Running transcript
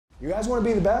You guys want to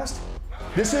be the best?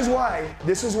 This is why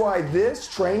this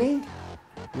training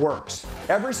works.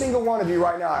 Every single one of you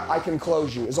right now, I can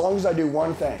close you as long as I do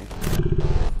one thing.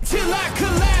 Till I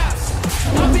collapse,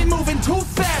 I've been moving too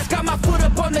fast, got my foot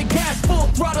up on the gas, full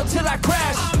throttle till I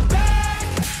crash. I'm back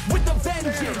with the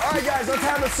vengeance. All right, guys, let's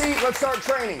have a seat. Let's start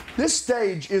training. This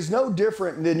stage is no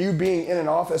different than you being in an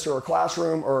office or a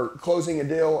classroom or closing a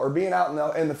deal or being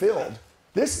out in the field.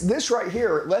 This right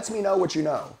here lets me know what you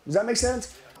know. Does that make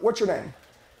sense? What's your name?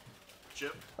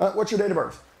 Chip. What's your date of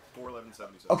birth?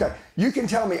 4/11/77. Okay, you can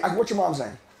tell me, what's your mom's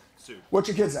name? Sue. What's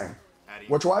your kid's name? Addie.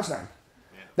 What's your wife's name?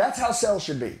 Yeah. That's how sales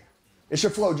should be. It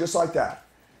should flow just like that.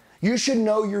 You should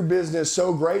know your business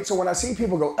so great, so when I see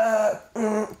people go,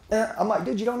 I'm like,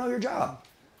 dude, you don't know your job.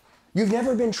 You've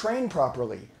never been trained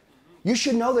properly. You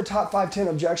should know the top 5, 10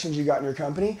 objections you got in your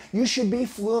company. You should be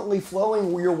fluently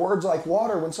flowing your words like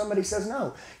water when somebody says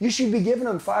no. You should be giving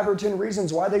them 5 or 10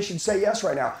 reasons why they should say yes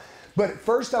right now. But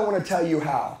first I want to tell you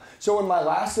how. So in my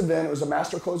last event, it was a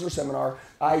Master Closer seminar,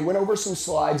 I went over some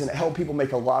slides and it helped people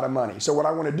make a lot of money. So what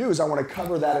I want to do is I want to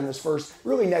cover that in this first,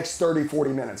 really next 30,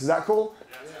 40 minutes. Is that cool?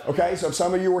 Okay, so if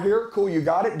some of you were here, cool, you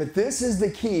got it. But this is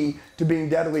the key to being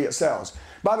deadly at sales.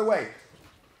 By the way,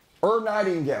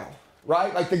 Nightingale,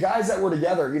 right? Like the guys that were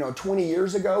together, 20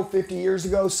 years ago, 50 years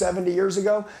ago, 70 years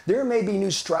ago, there may be new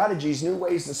strategies, new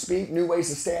ways to speak, new ways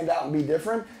to stand out and be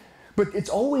different, but it's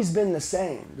always been the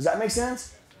same. Does that make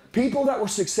sense? People that were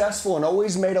successful and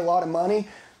always made a lot of money,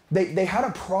 they had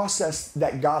a process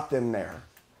that got them there.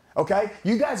 Okay?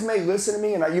 You guys may listen to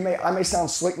me and I may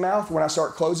sound slick mouth when I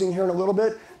start closing here in a little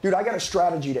bit. Dude, I got a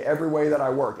strategy to every way that I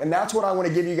work. And that's what I want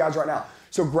to give you guys right now.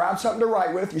 So grab something to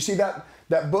write with. You see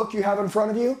that book you have in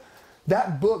front of you?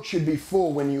 That book should be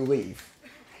full when you leave.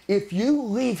 If you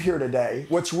leave here today,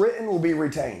 what's written will be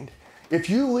retained. If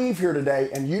you leave here today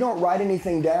and you don't write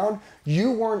anything down,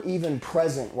 you weren't even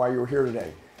present while you were here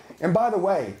today. And by the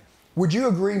way, would you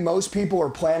agree most people are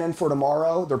planning for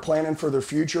tomorrow? They're planning for their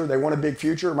future. They want a big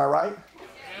future. Am I right?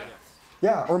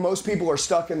 Yeah. Or most people are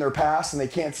stuck in their past and they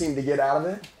can't seem to get out of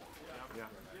it.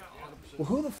 Well,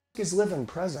 who the f is living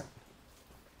present?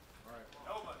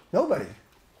 Nobody.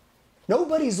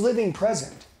 Nobody's living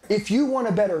present. If you want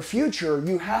a better future,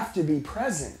 you have to be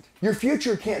present. Your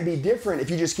future can't be different if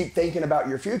you just keep thinking about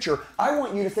your future. I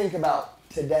want you to think about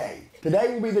today.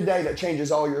 Today will be the day that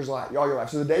changes all your life.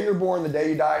 So the day you're born, the day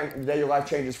you die, the day your life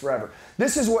changes forever.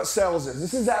 This is what sales is.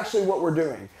 This is actually what we're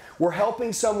doing. We're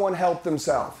helping someone help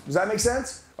themselves. Does that make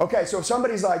sense? Okay, so if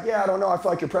somebody's like, yeah, I don't know, I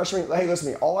feel like you're pressuring me. Hey, listen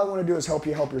to me. All I want to do is help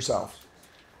you help yourself.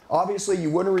 Obviously, you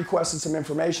wouldn't have requested some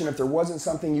information if there wasn't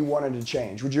something you wanted to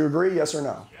change. Would you agree, yes or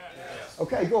no? Yes.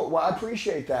 Okay, good. Well, I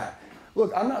appreciate that.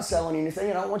 Look, I'm not selling anything,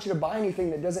 and I don't want you to buy anything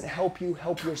that doesn't help you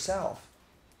help yourself.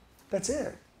 That's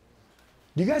it.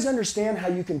 Do you guys understand how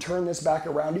you can turn this back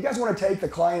around? Do you guys want to take the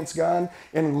client's gun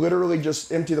and literally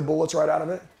just empty the bullets right out of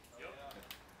it?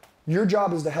 Your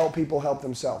job is to help people help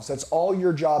themselves. That's all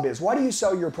your job is. Why do you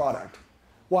sell your product?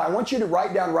 Well, I want you to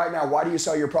write down right now, why do you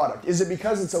sell your product? Is it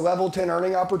because it's a level 10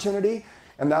 earning opportunity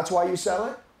and that's why you sell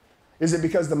it? Is it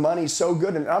because the money's so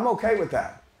good and I'm okay with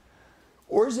that?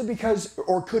 Or is it because,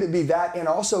 or could it be that and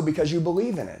also because you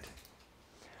believe in it?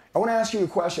 I want to ask you a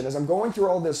question. As I'm going through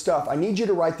all this stuff, I need you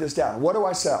to write this down. What do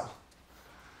I sell?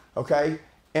 Okay?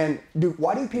 And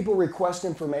why do people request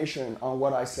information on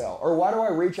what I sell? Or why do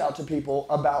I reach out to people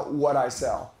about what I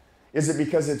sell? Is it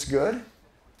because it's good?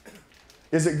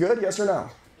 Is it good? Yes or no?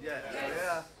 Yes.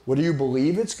 Well, do you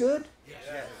believe it's good? Yes.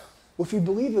 Well, if you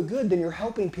believe it's good, then you're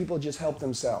helping people just help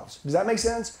themselves. Does that make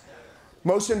sense?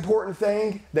 Most important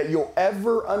thing that you'll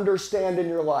ever understand in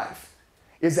your life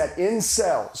is that in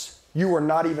sales, you are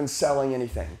not even selling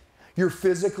anything. You're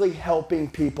physically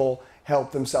helping people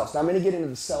help themselves. Now, I'm going to get into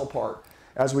the sell part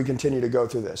as we continue to go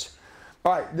through this.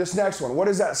 All right, this next one, what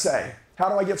does that say? How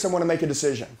do I get someone to make a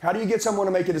decision? How do you get someone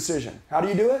to make a decision? How do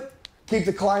you do it? Keep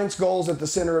the client's goals at the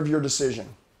center of your decision.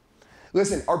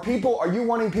 Listen, are you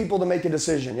wanting people to make a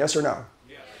decision? Yes or no?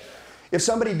 Yes. If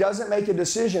somebody doesn't make a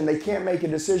decision, they can't make a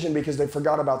decision because they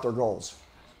forgot about their goals.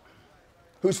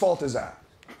 Whose fault is that?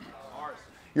 Ours.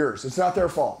 Yours. It's not their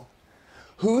fault.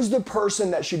 Who's the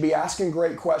person that should be asking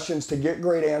great questions to get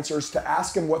great answers, to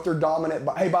ask them what their dominant...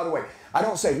 Hey, by the way, I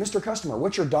don't say, Mr. Customer,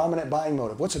 what's your dominant buying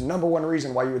motive? What's the number one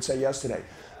reason why you would say yes today?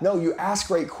 No, you ask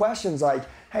great questions like,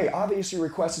 hey, obviously you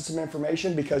requested some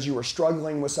information because you were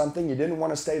struggling with something, you didn't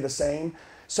want to stay the same,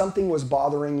 something was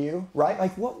bothering you, right?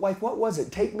 Like what was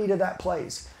it? Take me to that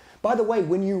place. By the way,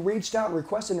 when you reached out and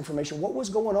requested information, what was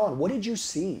going on? What did you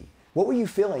see? What were you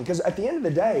feeling? Because at the end of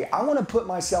the day, I want to put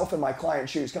myself in my client's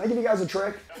shoes. Can I give you guys a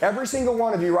trick? Every single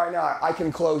one of you right now, I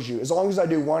can close you as long as I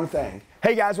do one thing.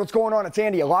 Hey guys, what's going on? It's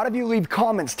Andy. A lot of you leave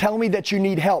comments telling me that you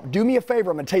need help. Do me a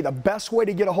favor. I'm going to tell you the best way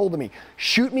to get a hold of me.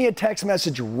 Shoot me a text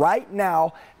message right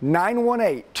now,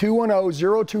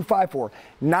 918-210-0254.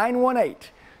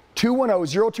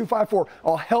 918-210-0254.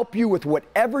 I'll help you with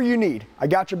whatever you need. I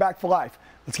got your back for life.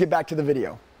 Let's get back to the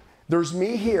video. There's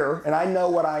me here, and I know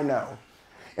what I know.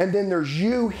 And then there's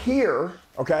you here,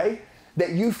 okay, that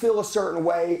you feel a certain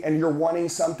way and you're wanting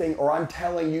something, or I'm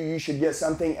telling you you should get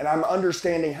something and I'm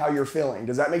understanding how you're feeling.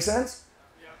 Does that make sense?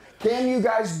 Can you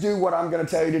guys do what I'm going to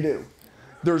tell you to do?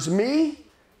 There's me,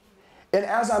 and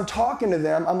as I'm talking to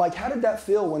them, I'm like, how did that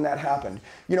feel when that happened?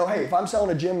 You know, hey, if I'm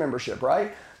selling a gym membership,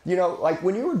 right? You know, like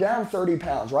when you were down 30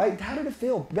 pounds, right? How did it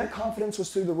feel? That confidence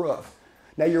was through the roof.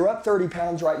 Now you're up 30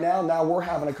 pounds right now. Now we're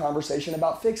having a conversation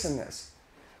about fixing this.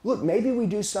 Look, maybe we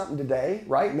do something today,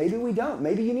 right? Maybe we don't.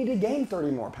 Maybe you need to gain 30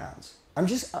 more pounds. I'm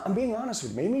being honest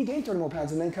with you.Maybe you gain 30 more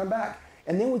pounds and then come back,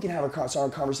 and then we can have a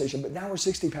conversation, but now we're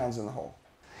 60 pounds in the hole.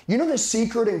 You know the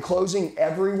secret in closing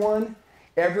everyone,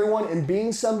 and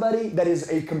being somebody that is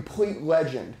a complete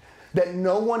legend, that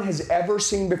no one has ever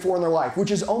seen before in their life, which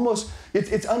is almost,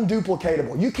 it's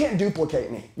unduplicatable. You can't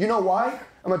duplicate me. You know why?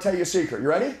 I'm gonna tell you a secret. You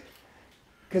ready?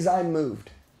 Because I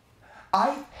moved.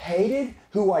 I hated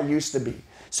who I used to be.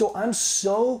 So I'm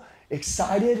so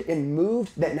excited and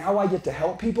moved that now I get to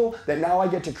help people, that now I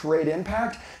get to create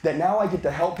impact, that now I get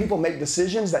to help people make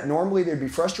decisions that normally they'd be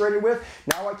frustrated with.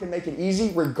 Now I can make it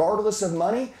easy regardless of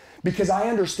money, because I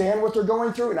understand what they're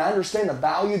going through and I understand the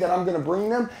value that I'm going to bring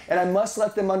them, and I must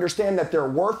let them understand that they're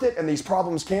worth it and these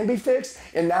problems can be fixed,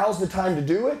 and now's the time to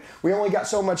do it. We only got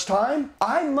so much time.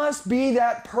 I must be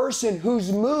that person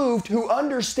who's moved, who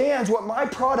understands what my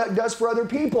product does for other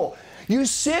people. You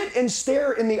sit and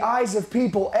stare in the eyes of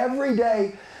people every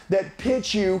day that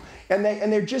pitch you, and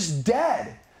they're just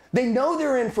dead. They know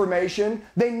their information,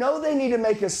 they know they need to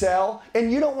make a sell,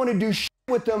 and you don't want to do shit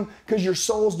with them because your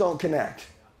souls don't connect.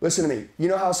 Listen to me. You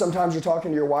know how sometimes you're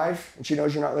talking to your wife and she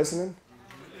knows you're not listening?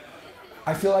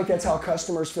 I feel like that's how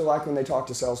customers feel like when they talk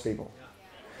to salespeople.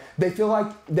 They feel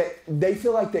like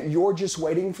that you're just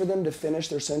waiting for them to finish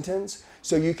their sentence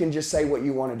so you can just say what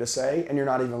you wanted to say, and you're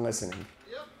not even listening.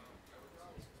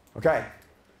 Okay,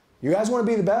 you guys want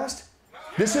to be the best?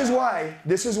 This is why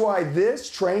this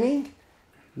training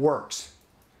works.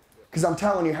 Because I'm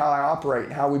telling you how I operate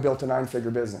and how we built a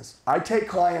 9-figure business. I take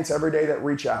clients every day that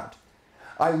reach out.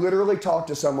 I literally talk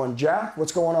to someone, Jack,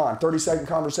 what's going on? 30-second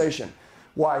conversation.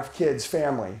 Wife, kids,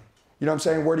 family. You know what I'm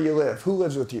saying? Where do you live? Who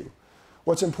lives with you?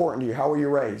 What's important to you? How were you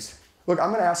raised? Look, I'm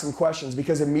going to ask some questions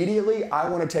because immediately I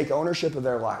want to take ownership of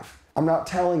their life. I'm not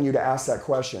telling you to ask that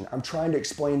question. I'm trying to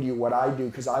explain to you what I do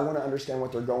because I want to understand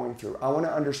what they're going through. I want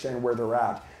to understand where they're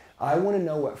at. I want to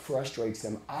know what frustrates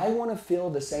them. I want to feel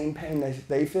the same pain that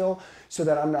they feel so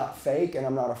that I'm not fake and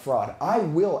I'm not a fraud. I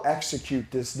will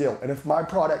execute this deal. And if my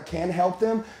product can help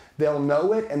them, they'll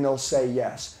know it and they'll say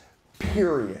yes,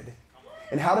 period.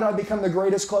 And how did I become the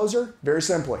greatest closer? Very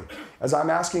simply. As I'm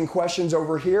asking questions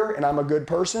over here and I'm a good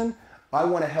person, I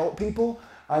want to help people.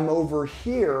 I'm over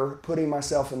here putting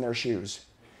myself in their shoes.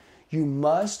 You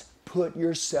must put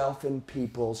yourself in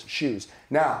people's shoes.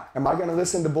 Now, am I going to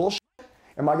listen to bullshit?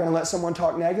 Am I going to let someone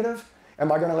talk negative?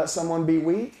 Am I going to let someone be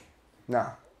weak? No.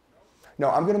 No,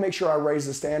 I'm going to make sure I raise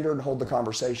the standard and hold the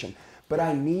conversation. But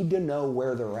I need to know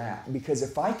where they're at, because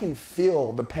if I can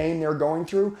feel the pain they're going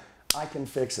through, I can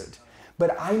fix it.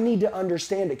 But I need to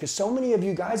understand it, because so many of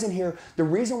you guys in here, the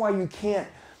reason why you can't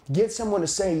get someone to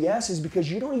say yes is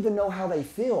because you don't even know how they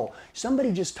feel.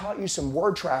 Somebody just taught you some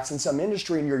word tracks in some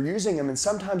industry and you're using them, and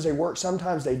sometimes they work,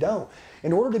 sometimes they don't.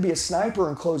 In order to be a sniper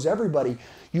and close everybody,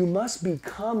 you must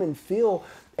become and feel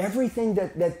everything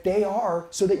that they are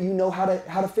so that you know how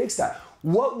to fix that.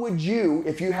 What would you,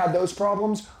 if you had those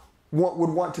problems, what would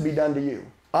want to be done to you?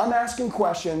 I'm asking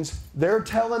questions, they're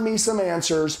telling me some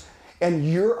answers, and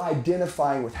you're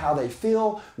identifying with how they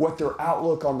feel, what their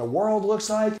outlook on the world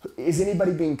looks like. Is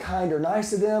anybody being kind or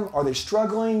nice to them? Are they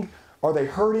struggling? Are they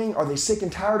hurting? Are they sick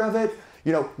and tired of it?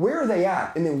 You know, where are they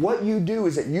at? And then what you do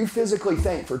is that you physically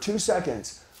think for 2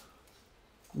 seconds,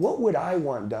 what would I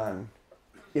want done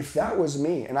if that was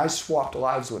me and I swapped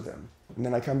lives with them? And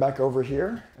then I come back over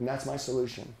here and that's my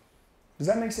solution. Does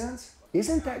that make sense?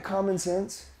 Isn't that common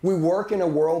sense? We work in a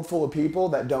world full of people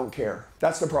that don't care.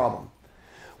 That's the problem.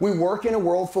 We work in a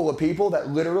world full of people that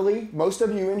literally, most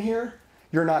of you in here,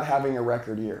 you're not having a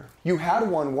record year. You had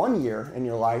one year in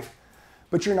your life,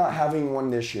 but you're not having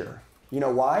one this year. You know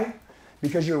why?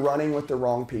 Because you're running with the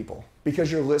wrong people.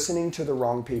 Because you're listening to the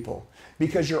wrong people.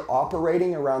 Because you're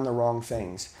operating around the wrong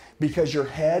things. Because your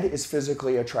head is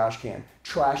physically a trash can.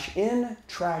 Trash in,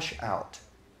 trash out.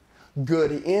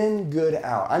 Good in, good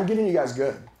out. I'm getting you guys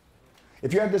good.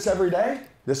 If you had this every day,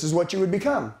 this is what you would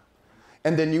become.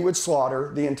 And then you would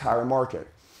slaughter the entire market.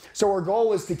 So our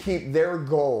goal is to keep their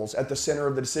goals at the center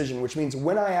of the decision, which means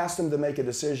when I ask them to make a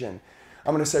decision,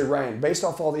 I'm going to say, Rain, based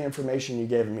off all the information you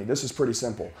gave me, this is pretty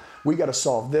simple. We got to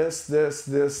solve this, this,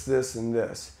 this, this, and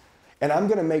this. And I'm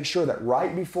going to make sure that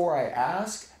right before I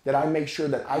ask, that I make sure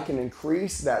that I can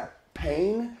increase that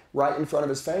pain right in front of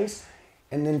his face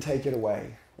and then take it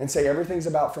away and say everything's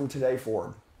about from today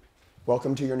forward.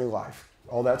 Welcome to your new life.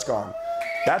 All that's gone.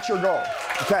 That's your goal.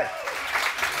 Okay.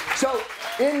 So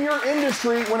in your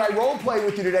industry, when I role play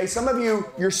with you today, some of you,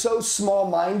 you're so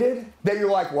small-minded that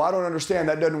you're like, well, I don't understand.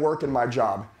 That doesn't work in my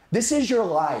job. This is your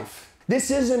life.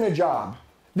 This isn't a job.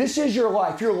 This is your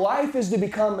life. Your life is to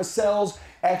become a sales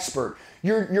expert.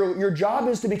 Your job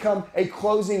is to become a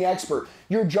closing expert.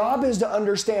 Your job is to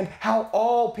understand how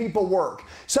all people work.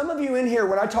 Some of you in here,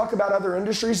 when I talk about other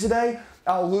industries today,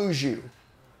 I'll lose you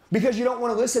because you don't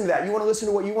want to listen to that. You want to listen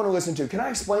to what you want to listen to. Can I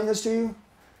explain this to you?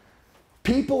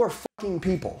 People are fucking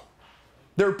people.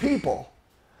 They're people.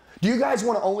 Do you guys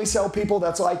want to only sell people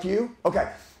that's like you?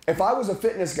 Okay, if I was a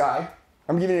fitness guy,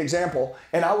 I'm giving you an example,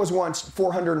 and I was once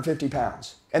 450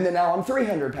 pounds, and then now I'm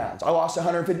 300 pounds. I lost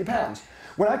 150 pounds.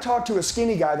 When I talk to a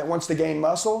skinny guy that wants to gain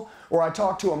muscle, or I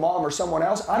talk to a mom or someone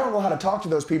else, I don't know how to talk to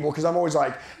those people because I'm always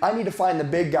like, I need to find the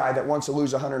big guy that wants to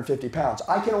lose 150 pounds.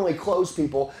 I can only close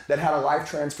people that had a life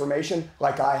transformation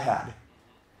like I had.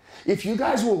 If you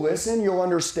guys will listen, you'll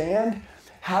understand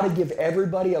how to give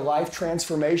everybody a life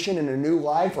transformation and a new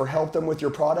life, or help them with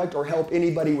your product, or help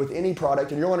anybody with any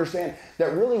product, and you'll understand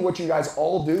that really what you guys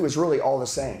all do is really all the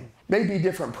same. Maybe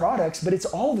different products, but it's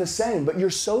all the same. But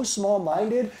you're so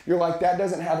small-minded, you're like, that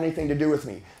doesn't have anything to do with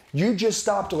me. You just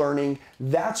stopped learning,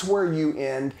 that's where you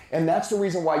end, and that's the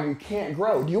reason why you can't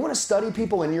grow. Do you want to study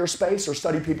people in your space or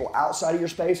study people outside of your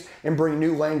space and bring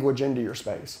new language into your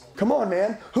space? Come on,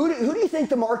 man. Who do you think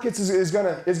the markets is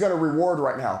gonna reward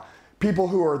right now? People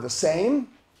who are the same,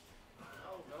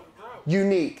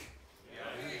 unique,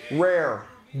 rare,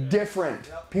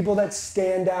 different, people that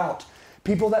stand out,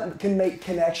 people that can make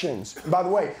connections. By the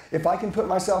way, if I can put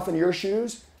myself in your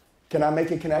shoes, can I make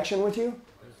a connection with you?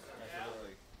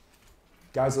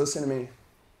 Guys, listen to me.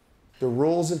 The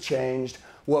rules have changed.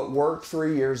 What worked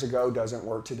 3 years ago doesn't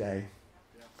work today.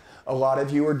 A lot of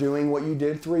you are doing what you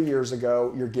did 3 years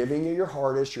ago. You're giving it your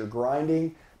hardest, you're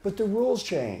grinding, but the rules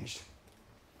changed.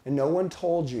 And no one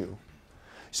told you.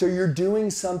 So you're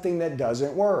doing something that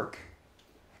doesn't work.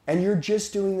 And you're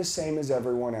just doing the same as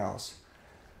everyone else.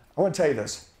 I want to tell you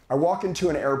this. I walk into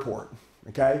an airport,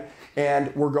 okay?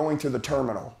 And we're going through the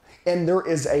terminal. And there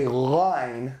is a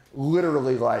line,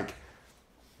 literally like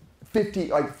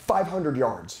 500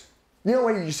 yards. You know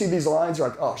when you see these lines, you're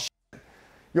like, oh, shit.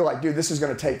 You're like, dude, this is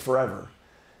going to take forever.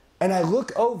 And I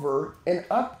look over, and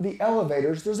up the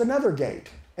elevators, there's another gate.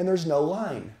 And there's no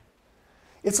line.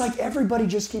 It's like everybody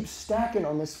just keeps stacking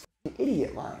on this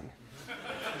idiot line.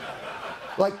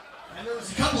 Like, and there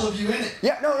was a couple of you in it.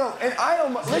 Yeah, no, and I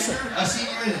almost, listen, I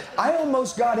see you in it. I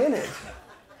almost got in it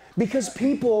because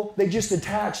people, they just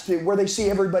attach to where they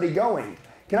see everybody going.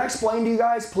 Can I explain to you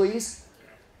guys, please?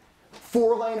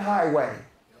 4-lane highway,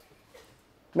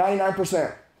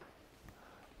 99%.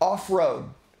 Off-road,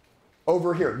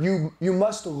 over here. You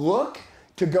must look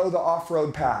to go the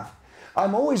off-road path.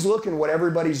 I'm always looking what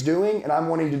everybody's doing, and I'm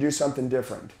wanting to do something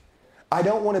different. I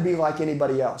don't want to be like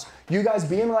anybody else. You guys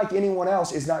being like anyone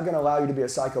else is not going to allow you to be a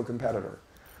psycho competitor.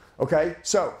 Okay?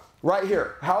 So, right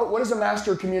here, what does a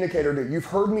master communicator do? You've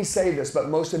heard me say this, but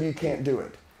most of you can't do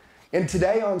it. And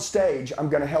today on stage, I'm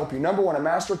going to help you. Number one, a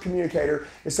master communicator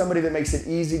is somebody that makes it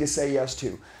easy to say yes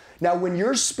to. Now, when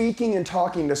you're speaking and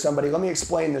talking to somebody, let me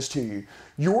explain this to you.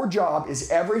 Your job is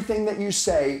everything that you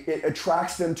say, it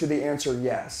attracts them to the answer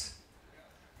yes.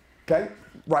 Okay?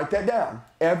 Write that down.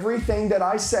 Everything that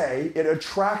I say, it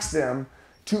attracts them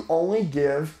to only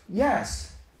give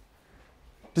yes.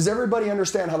 Does everybody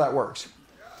understand how that works?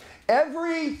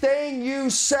 Everything you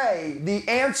say, the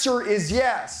answer is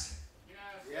yes.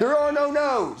 There are no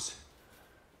no's.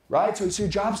 Right? So it's your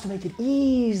job to make it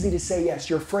easy to say yes.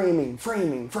 You're framing.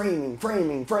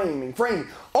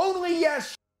 Only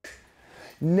yes.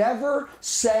 Never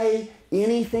say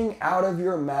anything out of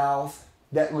your mouth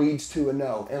that leads to a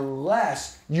no,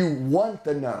 unless you want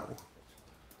the no.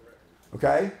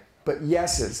 Okay? But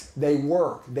yeses, they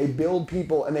work. They build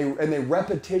people, and they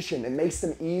repetition. It makes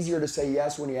them easier to say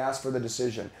yes when you ask for the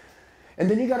decision. And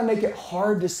then you got to make it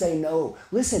hard to say no.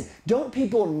 Listen, don't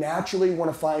people naturally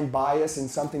want to find bias in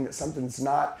something's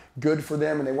not good for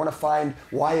them and they want to find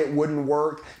why it wouldn't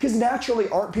work? Because naturally,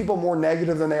 aren't people more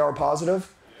negative than they are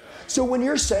positive? So when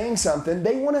you're saying something,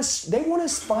 they want to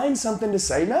find something to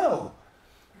say no.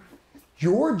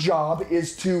 Your job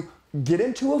is to get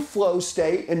into a flow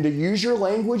state and to use your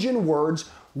language and words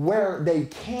where they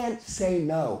can't say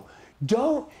no.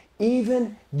 Don't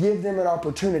even give them an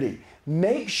opportunity.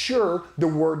 Make sure the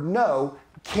word no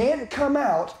can't come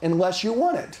out unless you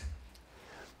want it.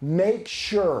 Make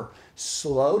sure,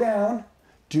 slow down,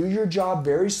 do your job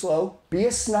very slow, be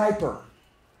a sniper.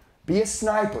 Be a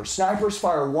sniper. Snipers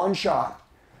fire one shot.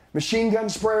 Machine gun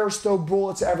sprayers throw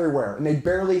bullets everywhere and they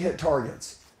barely hit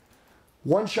targets.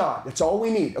 One shot, that's all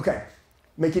we need. Okay,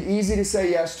 make it easy to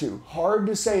say yes to, hard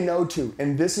to say no to,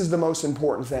 and this is the most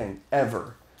important thing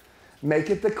ever. Make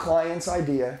it the client's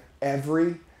idea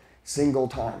every single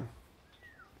time.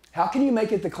 How can you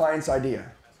make it the client's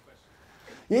idea?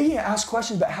 Yeah, ask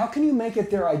questions, but how can you make it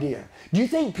their idea? Do you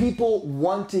think people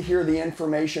want to hear the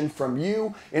information from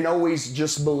you and always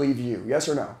just believe you? Yes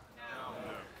or no? No.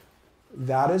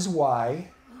 That is why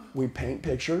we paint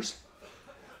pictures,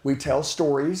 we tell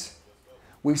stories,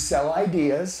 we sell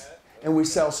ideas, and we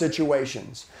sell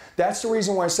situations. That's the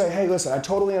reason why I say, hey, listen, I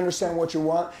totally understand what you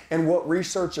want, and what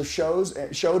research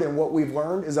showed and what we've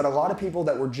learned is that a lot of people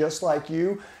that were just like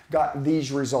you got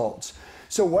these results.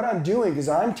 So what I'm doing is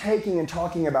I'm taking and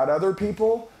talking about other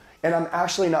people, and I'm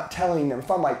actually not telling them.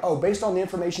 If I'm like, oh, based on the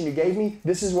information you gave me,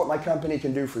 this is what my company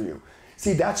can do for you.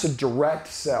 See, that's a direct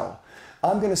sell.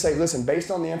 I'm going to say, listen,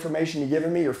 based on the information you've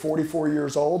given me, you're 44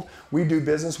 years old. We do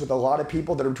business with a lot of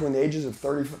people that are between the ages of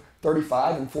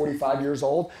 35 and 45 years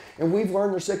old. And we've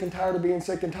learned they're sick and tired of being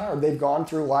sick and tired. They've gone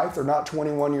through life. They're not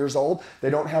 21 years old.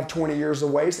 They don't have 20 years of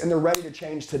waste, and they're ready to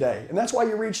change today. And that's why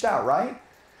you reached out, right?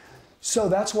 So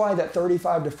that's why that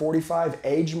 35 to 45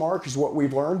 age mark is what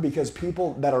we've learned, because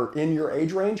people that are in your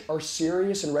age range are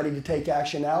serious and ready to take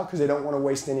action now because they don't want to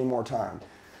waste any more time.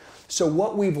 So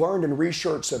what we've learned and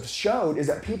research have showed is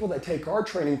that people that take our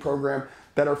training program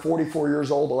that are 44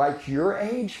 years old, like your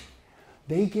age,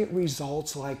 they get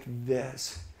results like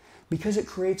this because it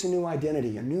creates a new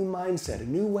identity, a new mindset, a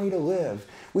new way to live.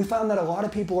 We found that a lot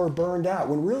of people are burned out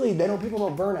when really people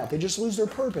don't burn out. They just lose their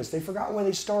purpose. They forgot why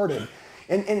they started.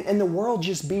 And the world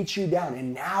just beats you down.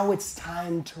 And now it's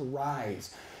time to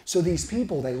rise. So these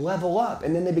people, they level up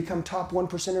and then they become top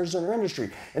 1%ers in their industry.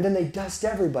 And then they dust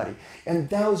everybody. And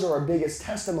those are our biggest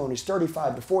testimonies,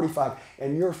 35 to 45,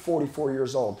 and you're 44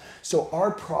 years old. So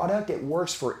our product, it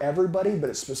works for everybody,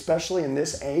 but it's especially in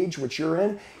this age, which you're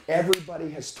in, everybody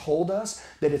has told us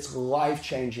that it's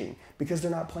life-changing because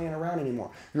they're not playing around anymore.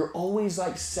 You're always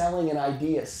like selling an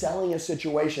idea, selling a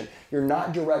situation. You're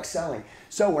not direct selling.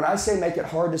 So when I say make it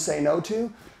hard to say no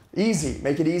to, easy.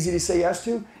 Make it easy to say yes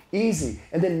to, easy.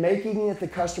 And then making it the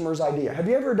customer's idea. Have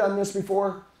you ever done this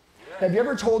before? Yeah. Have you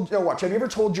ever told, have you ever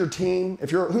told your team,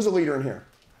 who's a leader in here?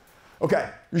 Okay,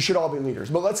 you should all be leaders.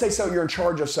 But let's say so you're in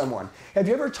charge of someone. Have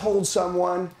you ever told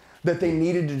someone that they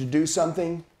needed to do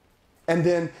something and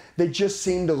then they just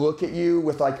seem to look at you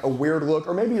with like a weird look,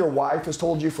 or maybe your wife has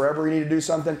told you forever you need to do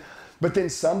something, but then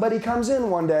somebody comes in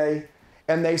one day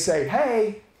and they say,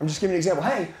 hey, I'm just giving you an example,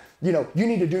 hey, you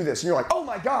need to do this. And you're like, oh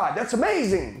my God, that's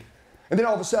amazing. And then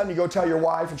all of a sudden you go tell your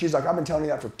wife and she's like, I've been telling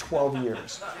you that for 12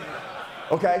 years.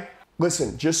 Okay?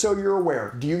 Listen, just so you're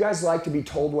aware, do you guys like to be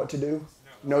told what to do?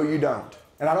 No, you don't.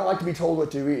 And I don't like to be told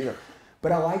what to do either.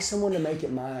 But I like someone to make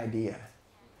it my idea.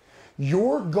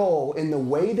 Your goal in the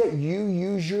way that you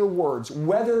use your words,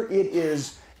 whether it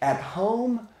is at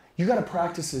home, you got to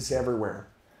practice this everywhere.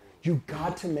 You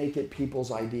got to make it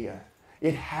people's idea.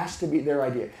 It has to be their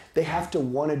idea. They have to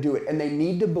want to do it, and they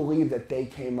need to believe that they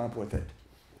came up with it.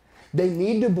 They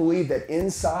need to believe that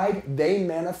inside they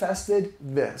manifested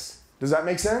this. Does that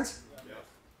make sense? Yes.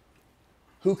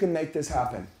 Who can make this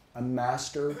happen? A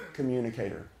master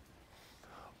communicator.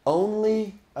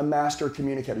 Only a master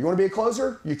communicator. You want to be a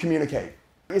closer? You communicate.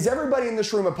 Is everybody in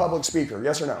this room a public speaker?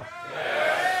 Yes or no?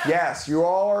 Yes. Yes, you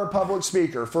all are a public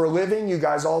speaker. For a living, you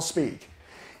guys all speak.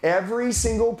 Every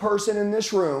single person in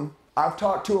this room, I've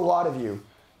talked to a lot of you,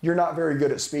 you're not very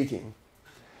good at speaking.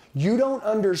 You don't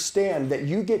understand that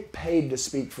you get paid to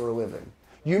speak for a living.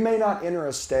 You may not enter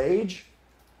a stage,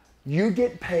 you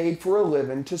get paid for a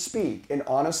living to speak. And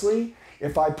honestly,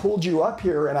 if I pulled you up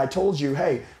here and I told you,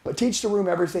 hey, but teach the room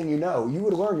everything you know, you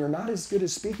would learn you're not as good at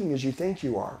speaking as you think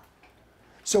you are.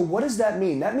 So what does that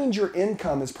mean? That means your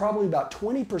income is probably about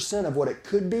 20% of what it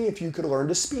could be if you could learn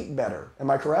to speak better.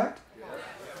 Am I correct? Yes.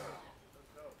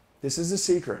 This is the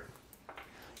secret.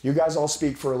 You guys all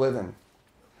speak for a living.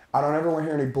 I don't ever want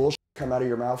to hear any bullshit come out of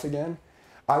your mouth again.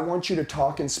 I want you to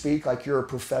talk and speak like you're a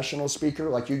professional speaker,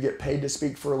 like you get paid to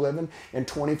speak for a living, and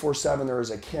 24/7 there is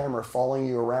a camera following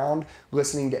you around,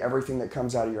 listening to everything that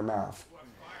comes out of your mouth.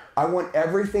 I want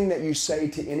everything that you say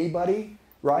to anybody,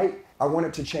 right? I want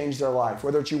it to change their life.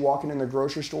 Whether it's you walking in the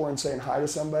grocery store and saying hi to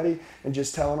somebody and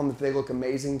just telling them that they look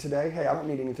amazing today. Hey, I don't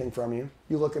need anything from you.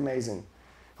 You look amazing.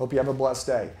 Hope you have a blessed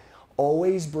day.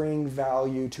 Always bring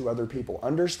value to other people.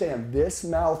 Understand this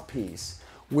mouthpiece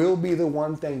will be the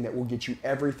one thing that will get you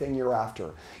everything you're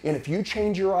after. And if you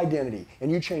change your identity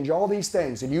and you change all these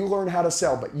things and you learn how to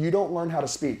sell, but you don't learn how to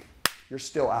speak, you're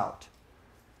still out.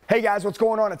 Hey guys, what's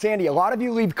going on? It's Andy. A lot of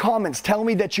you leave comments telling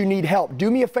me that you need help. Do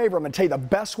me a favor. I'm going to tell you the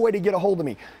best way to get a hold of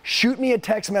me. Shoot me a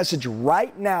text message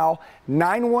right now,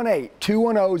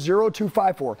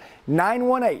 918-210-0254.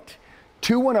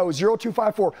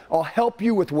 918-210-0254. I'll help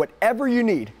you with whatever you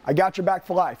need. I got your back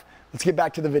for life. Let's get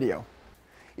back to the video.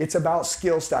 It's about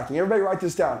skill stacking. Everybody write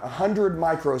this down, 100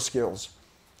 micro skills.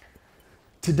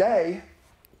 Today,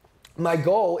 my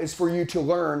goal is for you to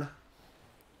learn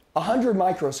 100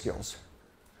 micro skills.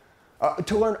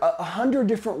 To learn 100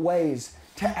 different ways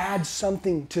to add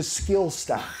something to skill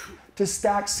stack, to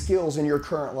stack skills in your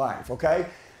current life, okay?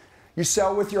 You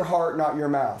sell with your heart, not your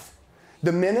mouth.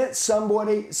 The minute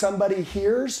somebody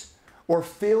hears or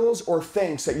feels or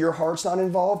thinks that your heart's not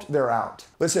involved, they're out.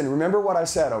 Listen, remember what I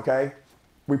said, okay?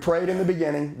 We prayed in the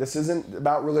beginning. This isn't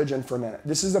about religion for a minute.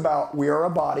 This is about we are a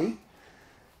body.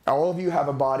 All of you have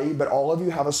a body, but all of you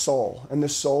have a soul, and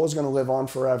this soul is going to live on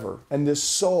forever. And this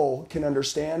soul can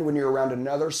understand when you're around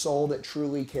another soul that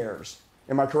truly cares.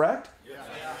 Am I correct? Yeah.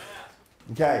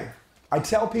 Okay. I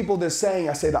tell people this saying,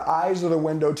 I say the eyes are the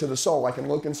window to the soul. I can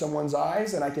look in someone's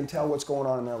eyes and I can tell what's going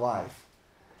on in their life.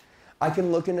 I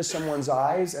can look into someone's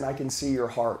eyes and I can see your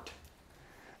heart.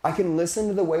 I can listen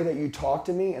to the way that you talk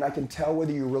to me and I can tell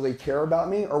whether you really care about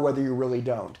me or whether you really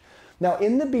don't. Now,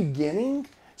 in the beginning,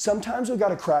 sometimes we've got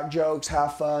to crack jokes,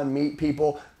 have fun, meet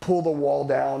people, pull the wall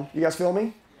down. You guys feel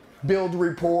me? Build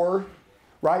rapport,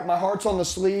 right? My heart's on the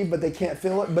sleeve, but they can't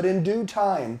feel it. But in due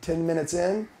time, 10 minutes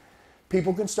in,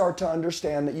 people can start to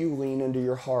understand that you lean into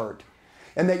your heart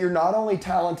and that you're not only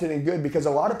talented and good, because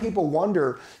a lot of people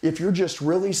wonder if you're just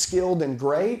really skilled and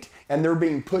great and they're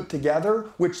being put together,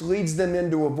 which leads them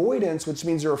into avoidance, which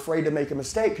means they're afraid to make a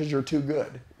mistake because you're too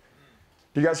good.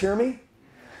 Do you guys hear me?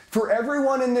 For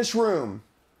everyone in this room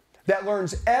that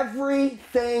learns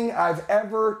everything I've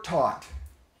ever taught,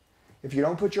 if you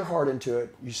don't put your heart into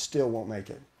it, you still won't make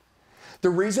it. The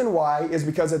reason why is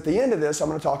because at the end of this, I'm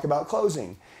going to talk about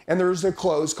closing. And there's a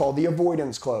close called the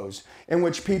avoidance close, in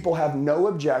which people have no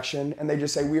objection and they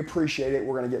just say, we appreciate it,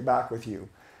 we're going to get back with you.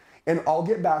 And I'll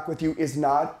get back with you is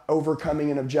not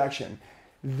overcoming an objection.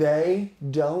 They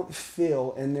don't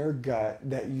feel in their gut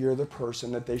that you're the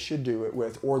person that they should do it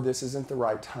with, or this isn't the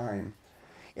right time.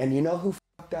 And you know who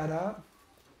fucked that up?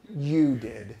 You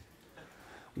did.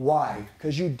 Why?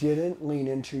 Because you didn't lean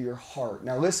into your heart.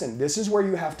 Now listen, this is where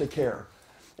you have to care.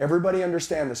 Everybody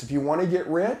understand this. If you want to get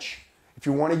rich,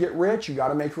 you got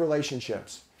to make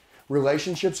relationships.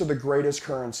 Relationships are the greatest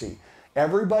currency.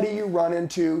 Everybody you run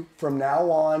into from now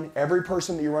on, every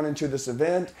person that you run into this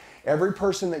event, every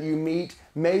person that you meet,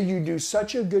 may you do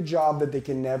such a good job that they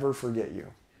can never forget you.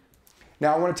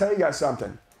 Now I want to tell you guys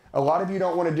something. A lot of you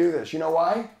don't want to do this. You know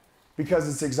why? Because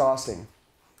it's exhausting.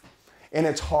 And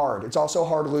it's hard. It's also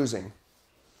hard losing.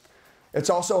 It's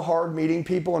also hard meeting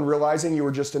people and realizing you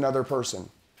were just another person.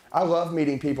 I love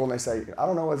meeting people and they say, I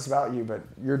don't know what it's about you, but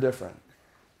you're different.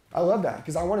 I love that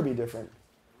because I want to be different.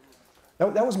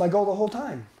 That was my goal the whole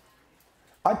time.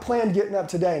 I planned getting up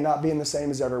today not being the same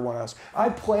as everyone else. I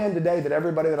planned today that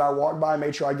everybody that I walked by,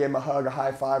 made sure I gave them a hug, a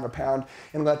high five, a pound,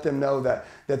 and let them know that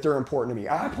they're important to me.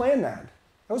 I planned that.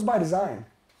 That was by design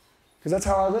because that's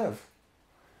how I live.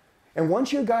 And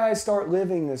once you guys start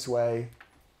living this way,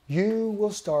 you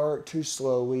will start to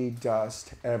slowly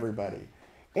dust everybody.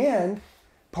 And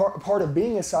part of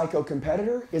being a psycho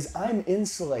competitor is I'm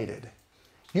insulated.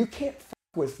 You can't f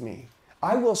with me.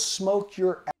 I will smoke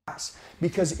your ass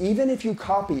because even if you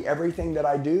copy everything that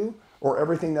I do or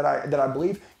everything that I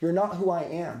believe, you're not who I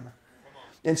am.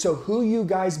 And so who you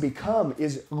guys become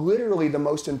is literally the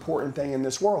most important thing in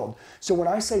this world. So when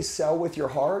I say sell with your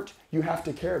heart, you have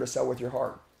to care to sell with your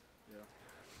heart.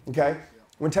 Okay?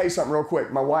 I'm going to tell you something real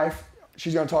quick. My wife,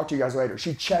 she's going to talk to you guys later.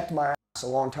 She checked my ass a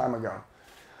long time ago.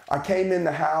 I came in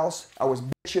the house, I was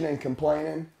bitching and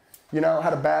complaining,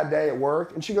 had a bad day at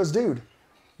work, and she goes, dude,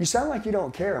 you sound like you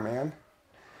don't care, man.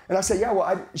 And I said, yeah,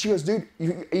 well, she goes, dude,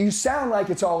 you sound like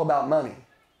it's all about money.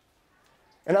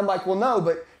 And I'm like, well,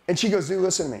 no, and she goes, dude,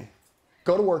 listen to me.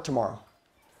 Go to work tomorrow.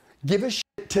 Give a shit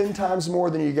 10 times more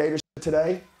than you gave a shit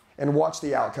today, and watch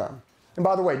the outcome. And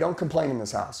by the way, don't complain in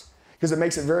this house because it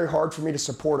makes it very hard for me to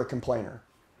support a complainer.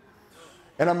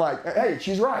 And I'm like, hey,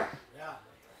 she's right.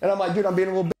 And I'm like, dude, I'm being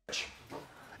a little bitch.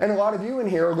 And a lot of you in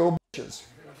here are little bitches.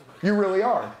 You really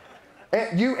are.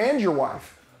 And you and your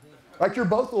wife. Like you're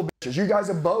both little bitches. You guys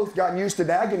have both gotten used to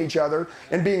nagging each other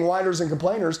and being whiners and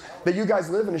complainers that you guys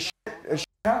live in a shit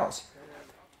house.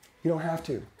 You don't have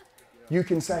to. You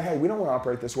can say, hey, we don't want to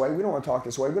operate this way. We don't want to talk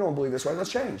this way. We don't want to believe this way.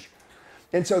 Let's change.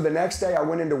 And so the next day I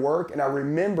went into work and I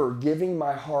remember giving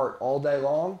my heart all day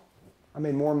long. I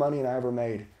made more money than I ever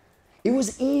made. It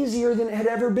was easier than it had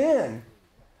ever been.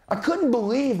 I couldn't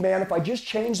believe, man, if I just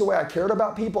changed the way I cared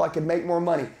about people, I could make more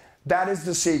money. That is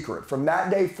the secret. From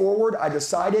that day forward, I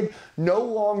decided no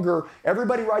longer,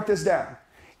 everybody write this down.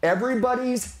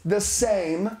 Everybody's the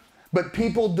same, but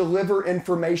people deliver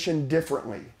information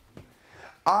differently.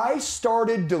 I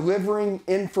started delivering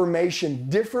information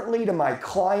differently to my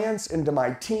clients and to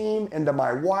my team and to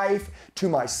my wife, to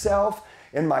myself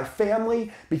and my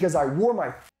family because I wore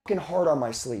my fucking heart on my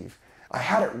sleeve. I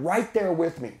had it right there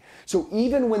with me. So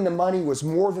even when the money was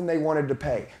more than they wanted to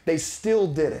pay, they still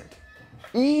did it.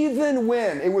 Even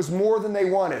when it was more than they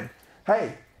wanted.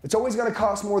 Hey, it's always going to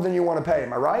cost more than you want to pay.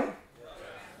 Am I right?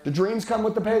 Do dreams come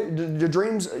with do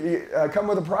dreams come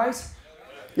with a price?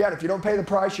 Yeah, and if you don't pay the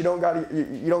price, you don't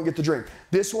get the dream.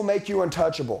 This will make you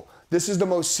untouchable. This is the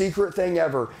most secret thing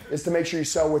ever, is to make sure you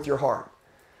sell with your heart.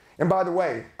 And by the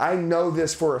way, I know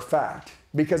this for a fact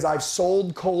because I've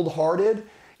sold cold-hearted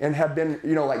and have been,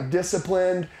 like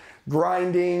disciplined,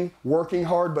 grinding, working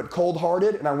hard, but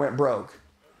cold-hearted, and I went broke.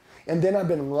 And then I've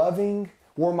been loving,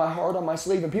 wore my heart on my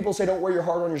sleeve. And people say, don't wear your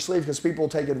heart on your sleeve because people will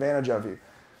take advantage of you.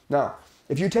 No.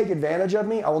 If you take advantage of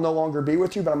me, I will no longer be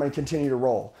with you, but I'm going to continue to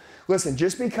roll. Listen,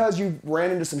 just because you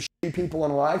ran into some shitty people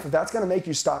in life, if that's going to make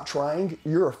you stop trying,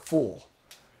 you're a fool.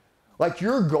 Like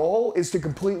your goal is to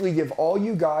completely give all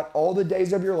you got, all the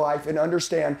days of your life, and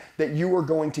understand that you are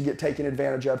going to get taken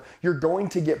advantage of. You're going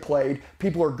to get played.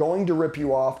 People are going to rip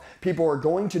you off. People are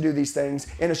going to do these things,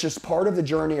 and it's just part of the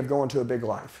journey of going to a big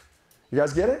life. You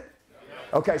guys get it?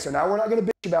 Okay, so now we're not going to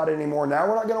bitch about it anymore. Now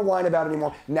we're not going to whine about it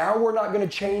anymore. Now we're not going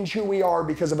to change who we are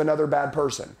because of another bad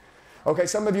person. Okay,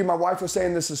 some of you, my wife was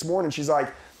saying this morning. She's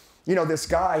like, this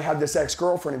guy had this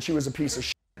ex-girlfriend and she was a piece of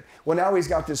shit. Well, now he's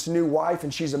got this new wife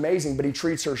and she's amazing, but he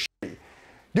treats her shitty.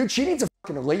 Dude, she needs to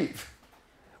fucking leave.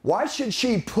 Why should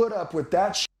she put up with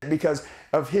that shit because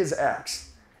of his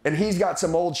ex? And he's got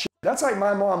some old shit. That's like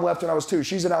my mom left when I was 2.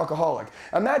 She's an alcoholic.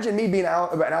 Imagine me being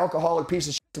an alcoholic piece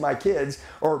of shit to my kids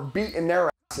or beating their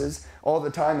asses all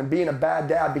the time and being a bad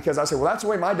dad because I said, well, that's the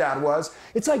way my dad was.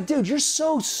 It's like, dude, you're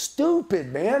so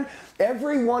stupid, man.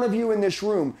 Every one of you in this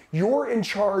room, you're in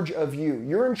charge of you.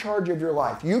 You're in charge of your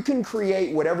life. You can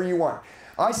create whatever you want.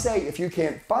 I say, if you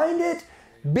can't find it,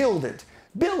 build it.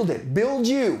 Build it. Build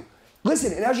you.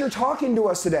 Listen, and as you're talking to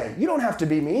us today, you don't have to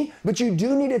be me, but you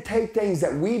do need to take things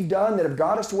that we've done that have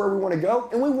got us to where we want to go,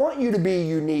 and we want you to be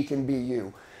unique and be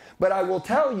you. But I will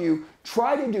tell you,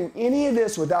 try to do any of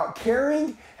this without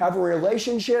caring, having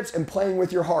relationships, and playing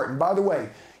with your heart. And by the way,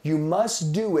 you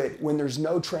must do it when there's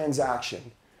no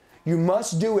transaction. You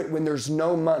must do it when there's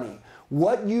no money.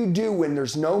 What you do when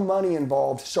there's no money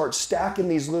involved, start stacking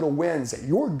these little wins that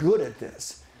you're good at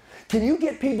this. Can you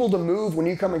get people to move when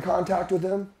you come in contact with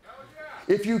them?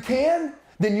 If you can,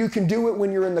 then you can do it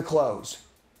when you're in the close.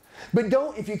 But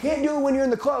if you can't do it when you're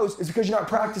in the close, it's because you're not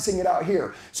practicing it out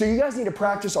here. So you guys need to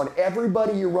practice on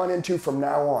everybody you run into from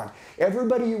now on.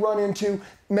 Everybody you run into,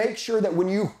 make sure that when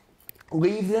you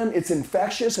leave them, it's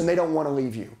infectious and they don't want to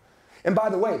leave you. And by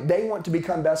the way, they want to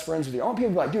become best friends with you. I want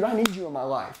people to be like, dude, I need you in my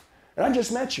life. And I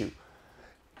just met you.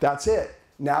 That's it.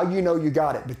 Now you know you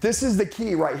got it. But this is the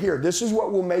key right here. This is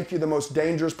what will make you the most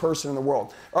dangerous person in the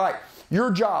world. All right,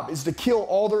 your job is to kill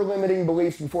all their limiting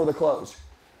beliefs before the close.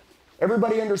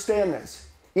 Everybody understand this.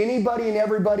 Anybody and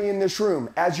everybody in this room,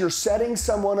 as you're setting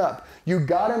someone up, you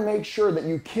gotta make sure that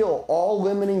you kill all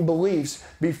limiting beliefs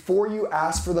before you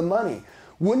ask for the money.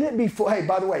 Wouldn't it be, hey,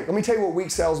 by the way, let me tell you what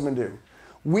weak salesmen do.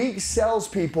 Weak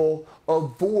salespeople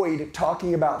avoid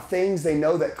talking about things they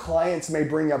know that clients may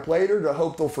bring up later to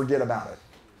hope they'll forget about it.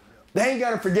 They ain't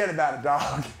gonna forget about it,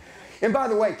 dog. And by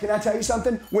the way, can I tell you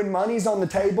something? When money's on the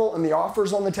table and the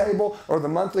offer's on the table or the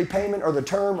monthly payment or the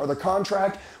term or the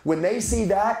contract, when they see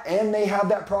that and they have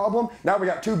that problem, now we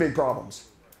got 2 big problems.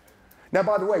 Now,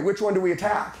 by the way, which one do we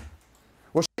attack?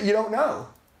 Well, you don't know.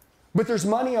 But there's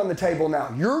money on the table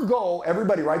now. Your goal,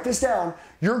 everybody write this down,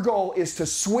 your goal is to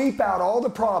sweep out all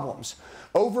the problems,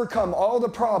 overcome all the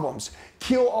problems,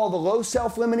 kill all the low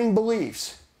self-limiting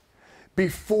beliefs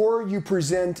before you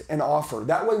present an offer.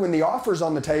 That way, when the offer's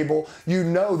on the table, you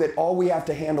know that all we have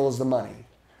to handle is the money.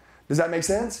 Does that make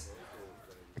sense?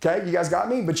 Okay, you guys got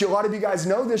me? But a lot of you guys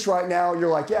know this right now. You're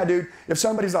like, yeah, dude, if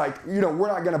somebody's like, we're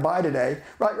not going to buy today,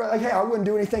 right? Like, hey, I wouldn't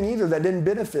do anything either that didn't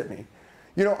benefit me.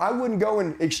 I wouldn't go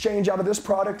and exchange out of this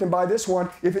product and buy this one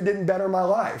if it didn't better my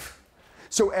life.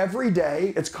 So every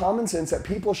day, it's common sense that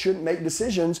people shouldn't make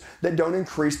decisions that don't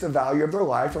increase the value of their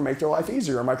life or make their life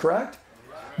easier. Am I correct?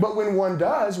 But when one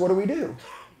does, what do?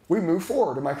 We move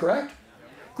forward. Am I correct?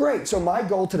 Great. So my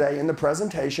goal today in the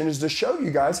presentation is to show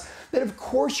you guys that of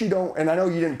course you don't, and I know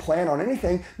you didn't plan on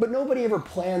anything, but nobody ever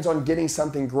plans on getting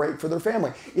something great for their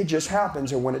family. It just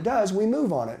happens, and when it does, we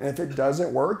move on it. And if it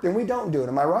doesn't work, then we don't do it.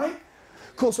 Am I right?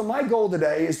 Cool. So my goal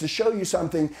today is to show you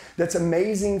something that's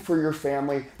amazing for your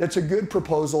family, that's a good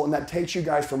proposal, and that takes you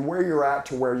guys from where you're at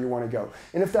to where you want to go.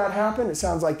 And if that happened, it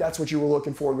sounds like that's what you were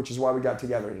looking for, which is why we got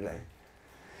together today.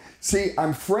 See,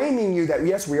 I'm framing you that,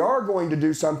 yes, we are going to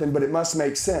do something, but it must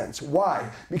make sense. Why?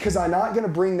 Because I'm not going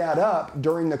to bring that up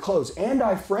during the close. And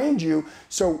I framed you,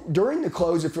 so during the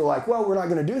close, if you're like, well, we're not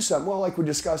going to do something, well, like we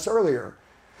discussed earlier,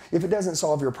 if it doesn't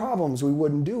solve your problems, we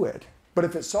wouldn't do it. But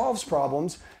if it solves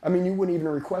problems, you wouldn't even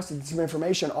have requested some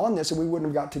information on this and we wouldn't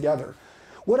have got together.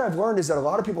 What I've learned is that a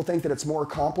lot of people think that it's more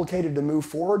complicated to move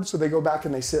forward, so they go back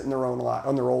and they sit in their own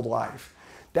on their old life.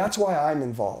 That's why I'm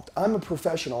involved. I'm a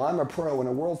professional, I'm a pro. In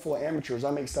a world full of amateurs,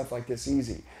 I make stuff like this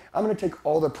easy. I'm gonna take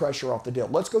all the pressure off the deal.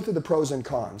 Let's go through the pros and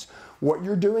cons. What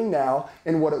you're doing now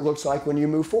and what it looks like when you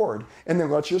move forward. And then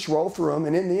let's just roll through them,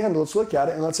 and in the end, let's look at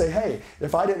it and let's say, hey,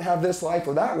 if I didn't have this life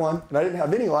or that one, and I didn't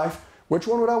have any life, which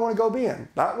one would I wanna go be in?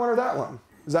 That one or that one?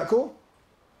 Is that cool?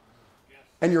 Yes.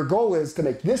 And your goal is to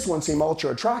make this one seem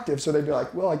ultra attractive, so they'd be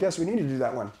like, well, I guess we need to do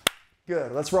that one.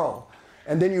 Good, let's roll.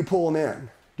 And then you pull them in.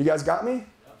 You guys got me?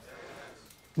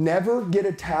 Never get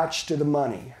attached to the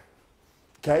money,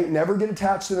 okay? Never get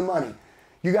attached to the money.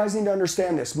 You guys need to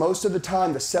understand this. Most of the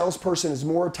time, the salesperson is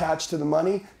more attached to the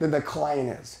money than the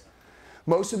client is.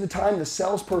 Most of the time, the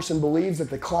salesperson believes that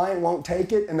the client won't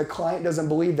take it, and the client doesn't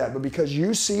believe that. But because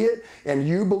you see it and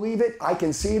you believe it, I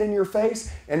can see it in your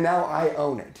face, and now I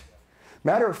own it.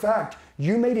 Matter of fact,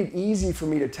 you made it easy for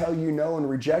me to tell you no and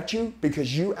reject you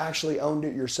because you actually owned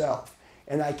it yourself.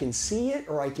 And I can see it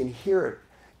or I can hear it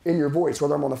in your voice,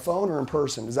 whether I'm on the phone or in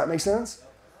person. Does that make sense?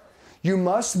 You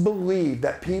must believe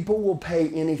that people will pay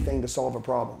anything to solve a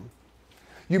problem.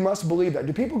 You must believe that.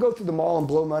 Do people go through the mall and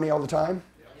blow money all the time?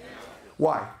 Yeah.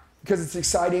 Why? Because it's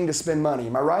exciting to spend money.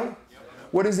 Am I right? Yeah.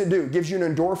 What does it do? It gives you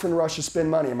an endorphin rush to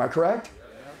spend money. Am I correct?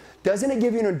 Yeah. Doesn't it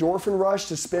give you an endorphin rush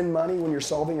to spend money when you're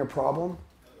solving a problem?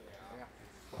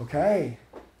 Okay.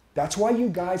 That's why you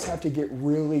guys have to get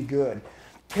really good.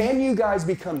 Can you guys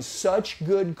become such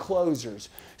good closers,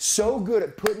 so good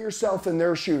at putting yourself in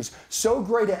their shoes, so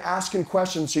great at asking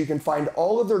questions so you can find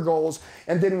all of their goals,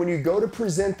 and then when you go to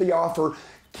present the offer,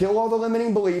 kill all the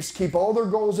limiting beliefs, keep all their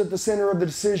goals at the center of the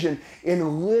decision,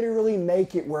 and literally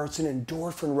make it where it's an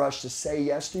endorphin rush to say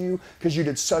yes to you because you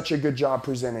did such a good job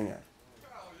presenting it.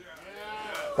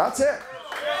 That's it.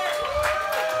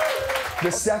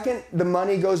 The second the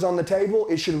money goes on the table,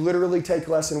 it should literally take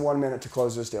less than 1 minute to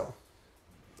close this deal.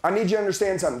 I need you to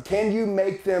understand something. Can you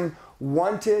make them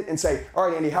want it and say, all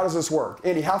right, Andy, how does this work?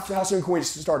 Andy, how soon can we get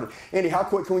started? Andy, how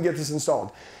quick can we get this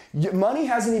installed? Money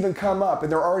hasn't even come up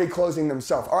and they're already closing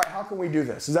themselves. All right, how can we do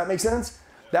this? Does that make sense?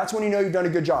 That's when you know you've done a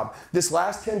good job. This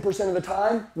last 10% of the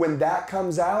time, when that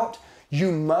comes out,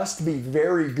 you must be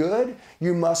very good.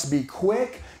 You must be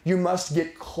quick. You must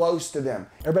get close to them.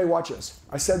 Everybody watch this.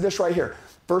 I said this right here.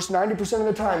 First 90% of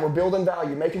the time, we're building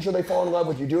value, making sure they fall in love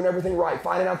with you, doing everything right,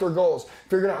 finding out their goals,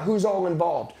 figuring out who's all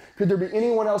involved. Could there be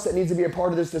anyone else that needs to be a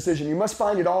part of this decision? You must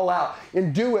find it all out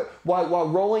and do it while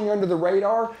rolling under the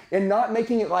radar and not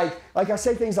making it like I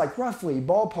say things like roughly,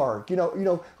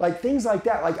 ballpark, like things like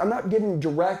that. Like I'm not giving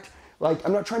direct,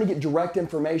 I'm not trying to get direct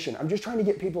information. I'm just trying to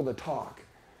get people to talk.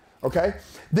 Okay?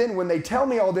 Then when they tell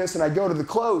me all this and I go to the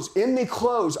close, in the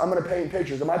close, I'm going to paint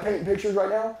pictures. Am I painting pictures right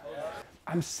now?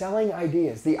 I'm selling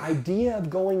ideas. The idea of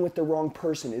going with the wrong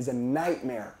person is a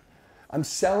nightmare. I'm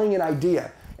selling an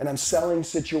idea and I'm selling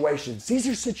situations. These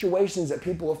are situations that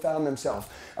people have found themselves.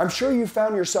 I'm sure you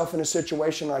found yourself in a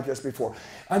situation like this before.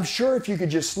 I'm sure if you could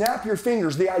just snap your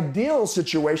fingers, the ideal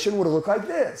situation would have looked like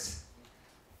this.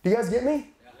 Do you guys get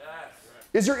me? Yes.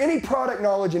 Is there any product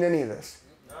knowledge in any of this?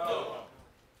 No.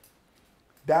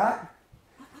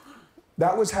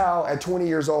 That was how, at 20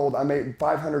 years old, I made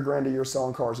 500 grand a year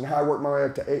selling cars, and how I worked my way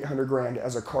up to 800 grand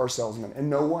as a car salesman, and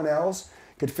no one else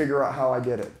could figure out how I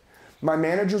did it. My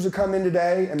managers would come in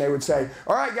today, and they would say,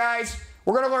 all right, guys,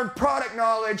 we're going to learn product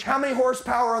knowledge. How many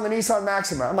horsepower on the Nissan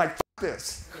Maxima? I'm like, F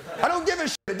this. I don't give a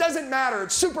shit. It doesn't matter.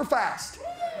 It's super fast.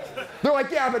 They're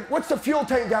like, yeah, but what's the fuel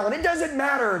tank gallon? It doesn't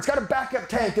matter. It's got a backup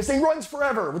tank. This thing runs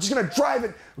forever. We're just going to drive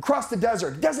it across the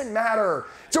desert. It doesn't matter.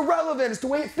 It's irrelevant. It's the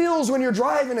way it feels when you're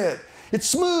driving it. It's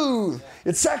smooth.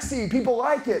 It's sexy. People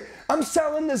like it. I'm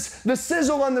selling the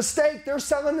sizzle on the steak. They're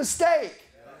selling the steak.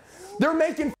 They're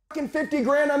making fucking 50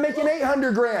 grand. I'm making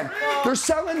 800 grand. They're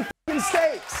selling fucking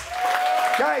steaks.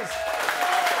 Guys,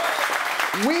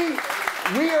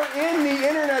 we are in the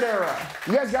internet era.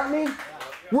 You guys got me?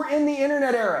 We're in the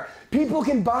internet era. People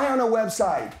can buy on a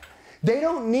website. They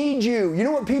don't need you. You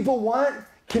know what people want?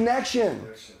 Connection.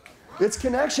 It's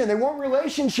connection. They want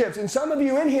relationships. And some of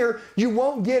you in here, you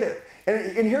won't get it.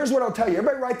 And here's what I'll tell you.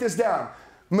 Everybody write this down.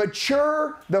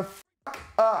 Mature the fuck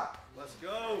up. Let's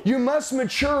go. You must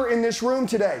mature in this room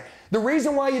today. The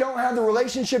reason why you don't have the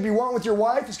relationship you want with your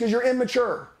wife is because you're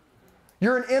immature.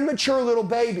 You're an immature little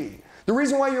baby. The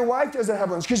reason why your wife doesn't have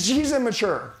one is because she's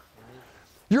immature.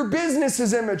 Your business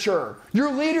is immature.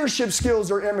 Your leadership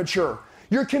skills are immature.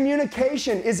 Your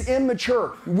communication is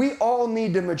immature. We all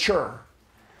need to mature.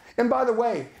 And by the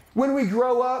way, when we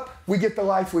grow up, we get the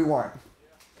life we want.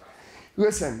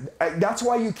 Listen, that's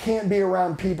why you can't be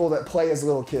around people that play as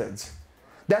little kids.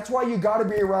 That's why you got to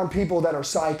be around people that are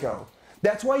psycho.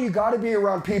 That's why you got to be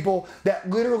around people that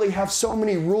literally have so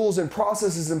many rules and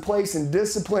processes in place and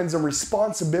disciplines and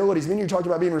responsibilities. I mean, you talked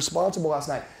about being responsible last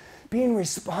night. Being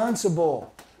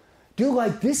responsible. Dude,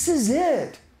 like, this is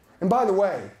it. And by the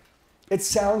way, it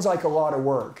sounds like a lot of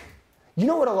work. You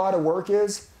know what a lot of work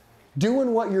is?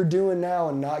 Doing what you're doing now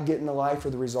and not getting the life or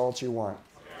the results you want.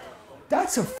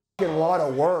 That's a fucking lot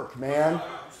of work, man.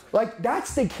 Like,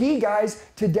 that's the key, guys.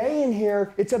 Today in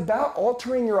here, it's about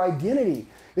altering your identity.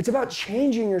 It's about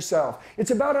changing yourself.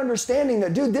 It's about understanding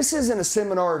that, dude, this isn't a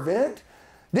seminar event.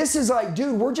 This is like,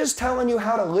 dude, we're just telling you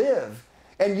how to live.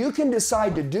 And you can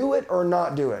decide to do it or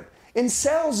not do it. And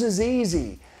sales is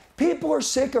easy. People are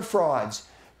sick of frauds.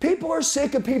 People are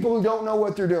sick of people who don't know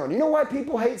what they're doing. You know why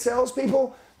people hate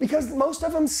salespeople? Because most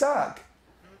of them suck.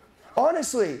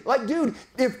 Honestly, like, dude,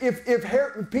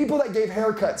 if people that gave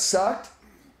haircuts sucked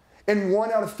and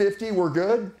 1 out of 50 were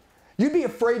good, you'd be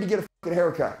afraid to get a fucking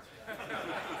haircut.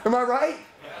 Am I right?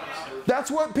 That's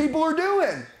what people are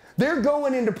doing. They're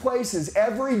going into places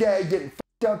every day getting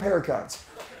fucked up haircuts.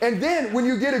 And then when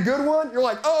you get a good one, you're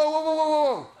like, oh, whoa, whoa, whoa,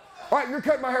 whoa. All right, you're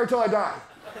cutting my hair till I die.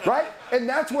 Right? And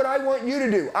that's what I want you to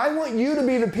do. I want you to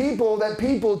be the people that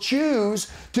people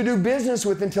choose to do business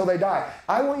with until they die.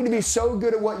 I want you to be so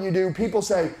good at what you do, people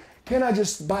say, can I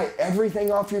just buy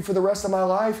everything off you for the rest of my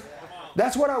life?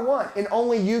 That's what I want, and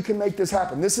only you can make this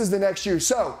happen. This is the next you.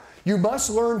 So you must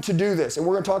learn to do this, and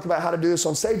we're going to talk about how to do this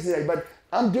on stage today, but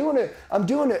I'm doing it,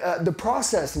 the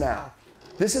process now.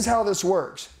 This is how this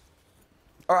works.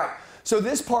 All right. So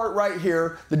this part right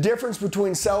here, the difference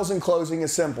between sales and closing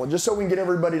is simple, just so we can get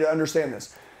everybody to understand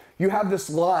this. You have this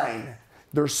line.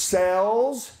 There's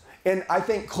sales, and I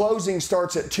think closing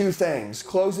starts at two things.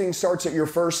 Closing starts at your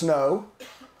first no,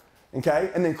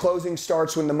 okay? And then closing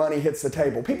starts when the money hits the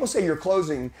table. People say you're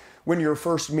closing when you're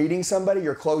first meeting somebody,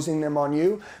 you're closing them on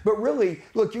you. But really,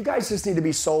 look, you guys just need to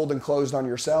be sold and closed on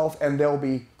yourself, and they'll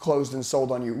be closed and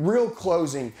sold on you. Real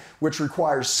closing, which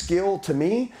requires skill to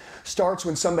me, starts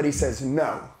when somebody says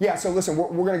no. Yeah, so listen, we're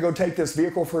going to go take this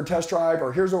vehicle for a test drive,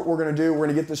 or here's what we're going to do. We're going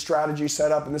to get this strategy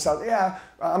set up and this out. Yeah,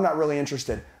 I'm not really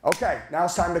interested. Okay, now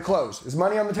it's time to close. Is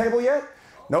money on the table yet?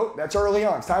 Nope, that's early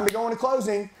on. It's time to go into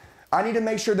closing. I need to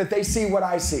make sure that they see what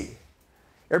I see.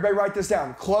 Everybody write this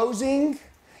down. Closing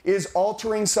is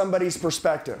altering somebody's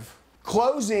perspective.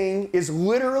 Closing is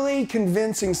literally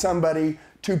convincing somebody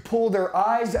to pull their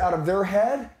eyes out of their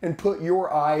head and put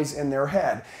your eyes in their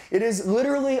head. It is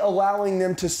literally allowing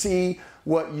them to see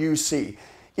what you see.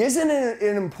 Isn't it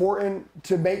important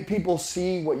to make people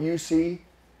see what you see?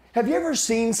 Have you ever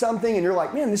seen something and you're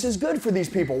like, man, this is good for these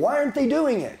people. Why aren't they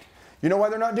doing it? You know why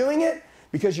they're not doing it?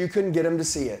 Because you couldn't get them to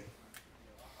see it.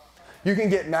 You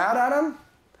can get mad at them.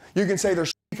 You can say they're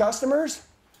shitty customers.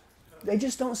 They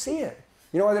just don't see it.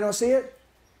 You know why they don't see it?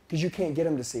 Because you can't get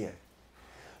them to see it.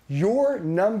 Your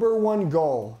number one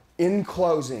goal in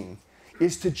closing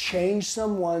is to change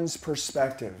someone's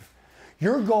perspective.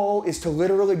 Your goal is to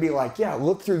literally be like, yeah,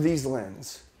 look through these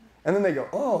lenses. And then they go,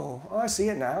 oh, I see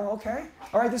it now. Okay.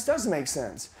 All right, this does make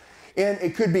sense. And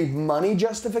it could be money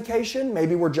justification.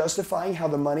 Maybe we're justifying how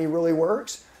the money really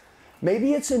works.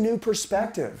 Maybe it's a new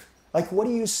perspective. Like, what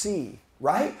do you see,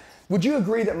 right? Would you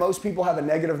agree that most people have a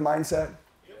negative mindset?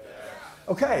 Yes.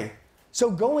 Okay,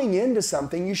 so going into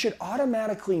something, you should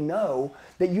automatically know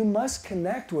that you must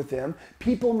connect with them.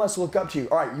 People must look up to you.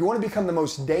 All right, you want to become the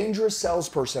most dangerous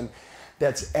salesperson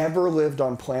that's ever lived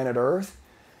on planet Earth?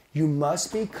 You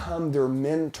must become their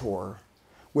mentor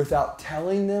without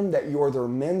telling them that you're their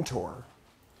mentor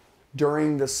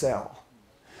during the sale.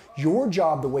 Your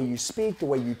job, the way you speak, the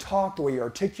way you talk, the way you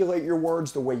articulate your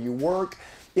words, the way you work,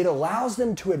 it allows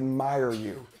them to admire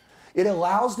you. It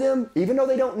allows them, even though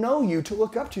they don't know you, to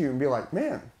look up to you and be like,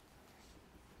 man,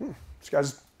 this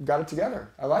guy's got it together.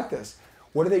 I like this.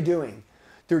 What are they doing?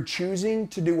 They're choosing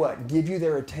to do what? Give you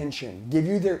their attention, give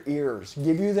you their ears,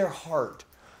 give you their heart.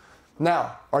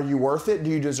 Now, are you worth it? Do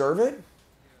you deserve it?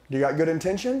 Do you got good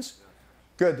intentions?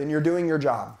 Good, then you're doing your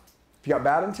job. If you got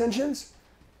bad intentions,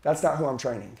 that's not who I'm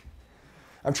training.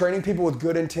 I'm training people with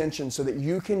good intentions so that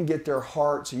you can get their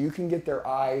heart, so you can get their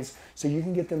eyes, so you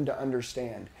can get them to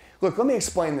understand. Look, let me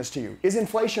explain this to you. Is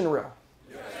inflation real?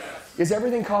 Yes. Is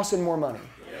everything costing more money?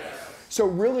 Yes. So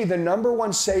really the number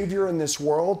one savior in this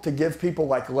world to give people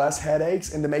like less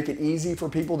headaches and to make it easy for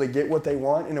people to get what they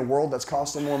want in a world that's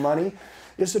costing more money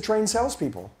is to train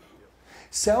salespeople.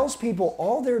 Salespeople,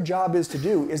 all their job is to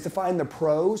do is to find the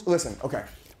pros. Listen, okay,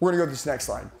 we're gonna go to this next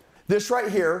slide. This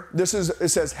right here, it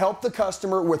says help the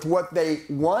customer with what they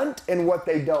want and what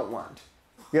they don't want.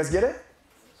 You guys get it?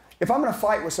 If I'm gonna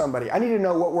fight with somebody, I need to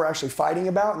know what we're actually fighting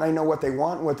about and I know what they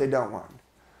want and what they don't want.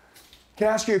 Can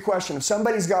I ask you a question? If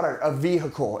somebody's got a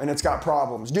vehicle and it's got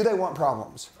problems, do they want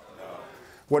problems? No.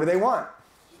 What do they want?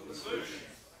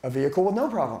 A vehicle with no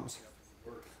problems.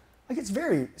 Like, it's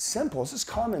very simple. It's just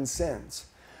common sense.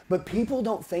 But people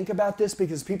don't think about this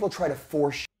because people try to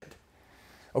force shit.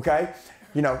 Okay?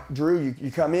 You know, Drew,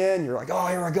 you come in, you're like, oh,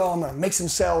 here I go, I'm gonna make some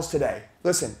sales today.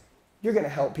 Listen, you're gonna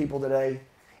help people today,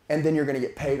 and then you're gonna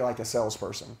get paid like a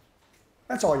salesperson.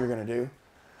 That's all you're gonna do.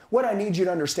 What I need you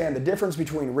to understand, the difference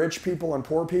between rich people and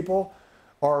poor people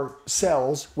are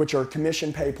sales, which are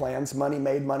commission pay plans, money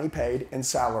made, money paid, and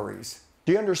salaries.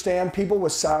 Do you understand? People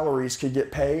with salaries could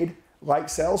get paid like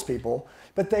salespeople,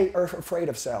 but they are afraid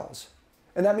of sales.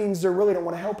 And that means they really don't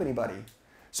want to help anybody.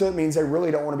 So it means they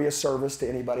really don't want to be a service to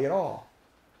anybody at all.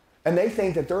 And they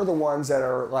think that they're the ones that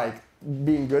are like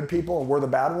being good people and we're the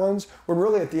bad ones, when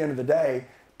really at the end of the day,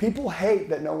 people hate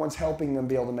that no one's helping them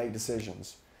be able to make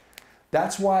decisions.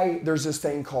 That's why there's this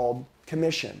thing called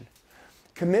commission.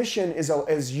 Commission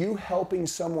is you helping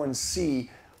someone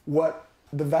see what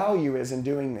the value is in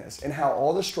doing this and how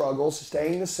all the struggles,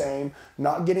 staying the same,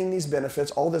 not getting these benefits,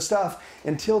 all this stuff,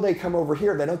 until they come over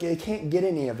here, they can't get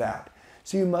any of that.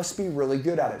 So you must be really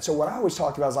good at it. So what I always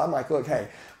talk about is I'm like, look, hey,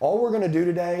 all we're gonna do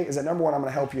today is that number one, I'm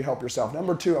gonna help you help yourself.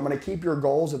 Number two, I'm gonna keep your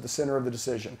goals at the center of the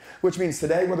decision, which means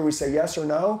today, whether we say yes or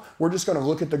no, we're just gonna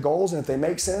look at the goals, and if they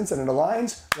make sense and it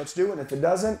aligns, let's do it. And if it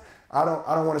doesn't, I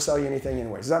don't wanna sell you anything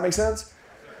anyways. Does that make sense?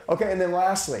 Okay, and then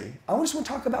lastly, I just wanna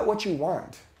talk about what you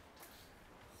want.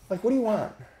 Like, what do you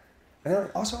want? And then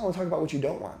also I want to talk about what you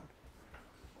don't want.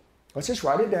 Let's just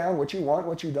write it down, what you want,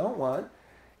 what you don't want.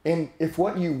 And if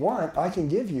what you want I can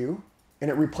give you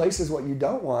and it replaces what you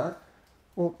don't want,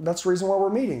 well, that's the reason why we're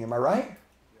meeting, am I right?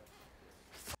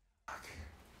 Fuck.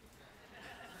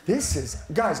 This is,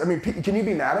 guys, I mean, can you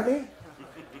be mad at me?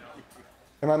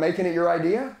 Am I making it your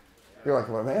idea? You're like,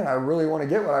 well, man, I really want to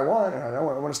get what I want, and I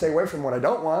want to stay away from what I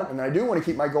don't want, and I do want to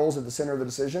keep my goals at the center of the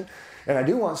decision, and I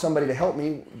do want somebody to help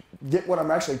me get what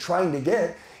I'm actually trying to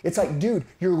get. It's like, dude,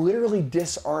 you're literally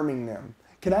disarming them.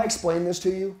 Can I explain this to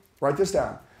you? Write this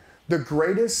down. The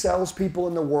greatest salespeople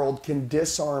in the world can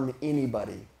disarm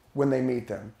anybody when they meet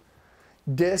them.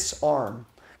 Disarm.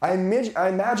 I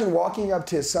imagine walking up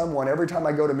to someone every time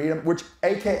I go to meet them, which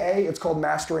AKA, it's called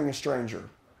mastering a stranger.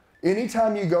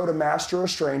 Anytime you go to master a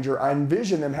stranger, I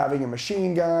envision them having a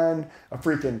machine gun, a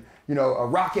freaking, a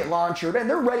rocket launcher. Man,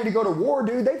 they're ready to go to war,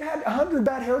 dude. They've had 100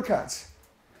 bad haircuts.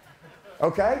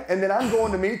 Okay? And then I'm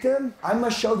going to meet them. I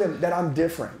must show them that I'm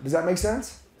different. Does that make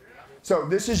sense? So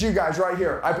this is you guys right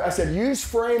here. I said use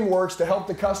frameworks to help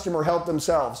the customer help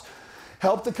themselves.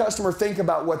 Help the customer think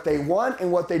about what they want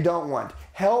and what they don't want.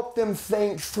 Help them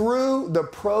think through the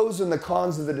pros and the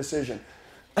cons of the decision.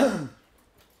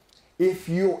 If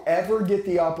you'll ever get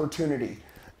the opportunity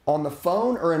on the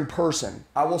phone or in person,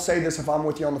 I will say this if I'm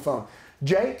with you on the phone.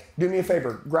 Jake, do me a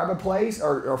favor, grab a place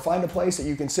or find a place that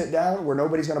you can sit down where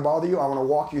nobody's gonna bother you. I wanna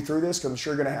walk you through this because I'm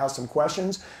sure you're gonna have some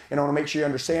questions and I wanna make sure you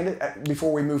understand it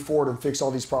before we move forward and fix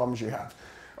all these problems you have.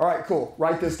 All right, cool,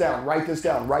 write this down, write this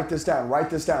down, write this down,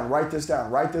 write this down, write this down,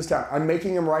 write this down. I'm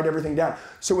making them write everything down.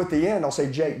 So at the end, I'll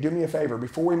say, Jake, do me a favor,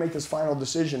 before we make this final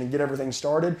decision and get everything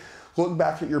started, look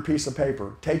back at your piece of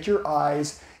paper. Take your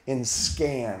eyes and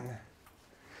scan.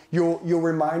 You'll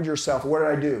remind yourself, what did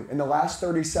I do? In the last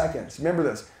 30 seconds, remember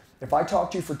this, if I talk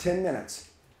to you for 10 minutes,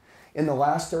 in the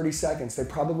last 30 seconds, they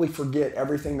probably forget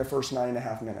everything the first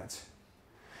 9.5 minutes.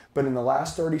 But in the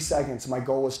last 30 seconds, my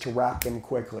goal is to wrap them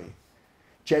quickly.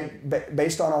 Jake,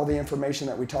 based on all the information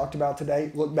that we talked about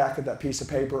today, look back at that piece of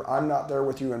paper. I'm not there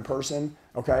with you in person,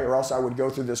 okay? Or else I would go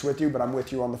through this with you, but I'm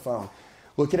with you on the phone.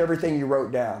 Look at everything you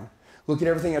wrote down. Look at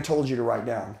everything I told you to write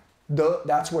down.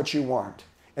 That's what you want.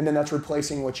 And then that's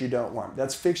replacing what you don't want.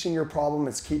 That's fixing your problem.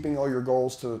 It's keeping all your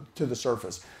goals to the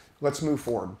surface. Let's move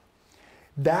forward.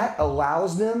 That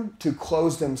allows them to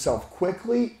close themselves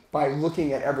quickly by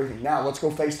looking at everything. Now, let's go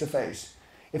face to face.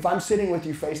 If I'm sitting with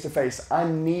you face to face,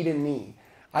 I'm knee to knee.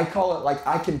 I call it like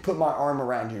I can put my arm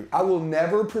around you. I will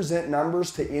never present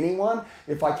numbers to anyone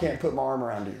if I can't put my arm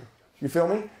around you. You feel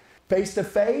me? Face to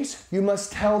face, you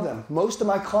must tell them. Most of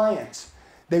my clients,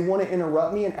 they want to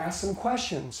interrupt me and ask some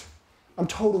questions. I'm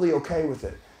totally okay with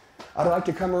it. I'd like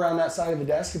to come around that side of the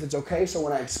desk if it's okay, so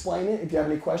when I explain it, if you have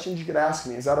any questions, you could ask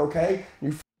me. Is that okay?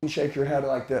 You shake your head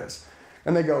like this.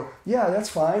 And they go, yeah, that's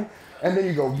fine. And then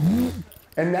you go,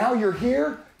 and now you're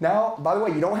here. Now, by the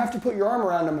way, you don't have to put your arm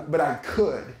around them, but I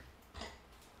could.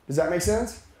 Does that make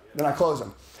sense? Then I close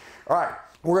them. All right,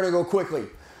 we're gonna go quickly.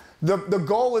 The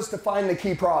goal is to find the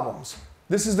key problems.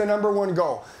 This is the number one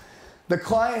goal. The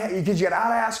client, because you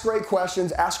gotta ask great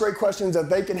questions that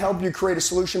they can help you create a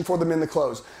solution for them in the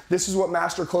close. This is what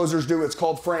master closers do. It's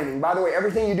called framing. By the way,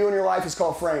 everything you do in your life is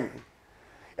called framing.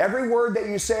 Every word that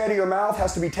you say out of your mouth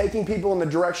has to be taking people in the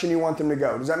direction you want them to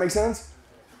go. Does that make sense?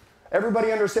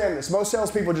 Everybody understand this. Most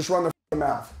salespeople just run their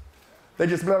mouth. They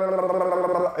just blah, blah, blah, blah, blah,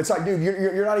 blah. It's like, dude,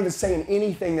 you're not even saying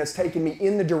anything that's taking me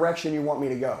in the direction you want me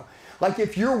to go. Like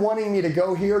if you're wanting me to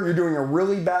go here, you're doing a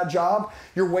really bad job.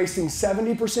 You're wasting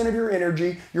 70% of your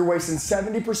energy. You're wasting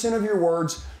 70% of your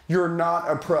words. You're not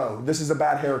a pro. This is a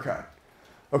bad haircut.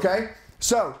 Okay?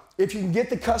 So if you can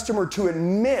get the customer to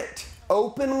admit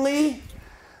openly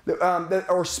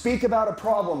or speak about a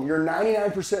problem, you're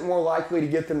 99% more likely to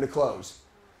get them to close.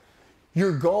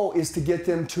 Your goal is to get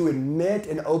them to admit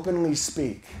and openly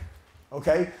speak.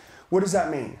 Okay? What does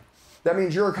that mean? That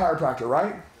means you're a chiropractor,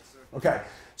 right? Yes, sir. Okay.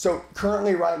 So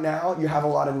currently right now, you have a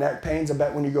lot of neck pains. I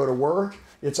bet when you go to work,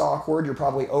 it's awkward. You're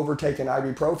probably overtaking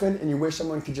ibuprofen and you wish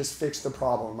someone could just fix the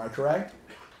problem. Am I correct?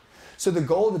 So the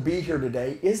goal to be here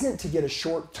today isn't to get a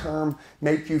short term,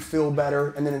 make you feel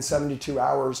better, and then in 72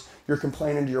 hours, you're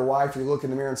complaining to your wife, you look in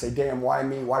the mirror and say, damn, why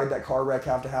me? Why did that car wreck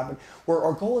have to happen? Where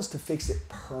our goal is to fix it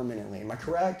permanently. Am I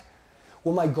correct?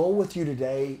 Well, my goal with you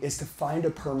today is to find a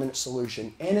permanent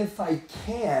solution. And if I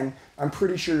can, I'm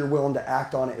pretty sure you're willing to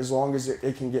act on it as long as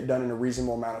it can get done in a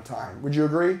reasonable amount of time. Would you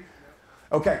agree?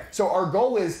 Okay, so our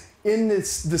goal is, in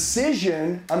this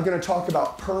decision, I'm gonna talk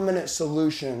about permanent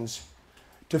solutions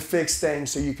to fix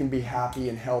things so you can be happy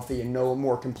and healthy and no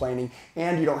more complaining,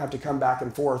 and you don't have to come back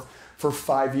and forth for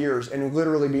 5 years and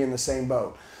literally be in the same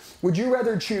boat. Would you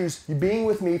rather choose being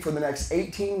with me for the next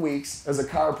 18 weeks as a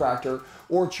chiropractor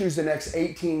or choose the next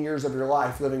 18 years of your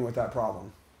life living with that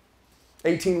problem?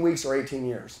 18 weeks or 18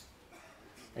 years?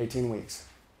 18 weeks.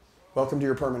 Welcome to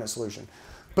your permanent solution.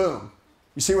 Boom.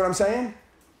 You see what I'm saying?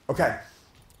 Okay.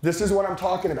 This is what I'm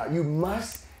talking about.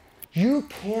 You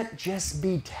can't just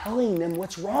be telling them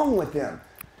what's wrong with them.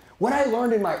 What I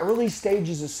learned in my early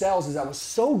stages of sales is I was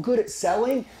so good at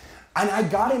selling and I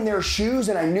got in their shoes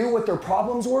and I knew what their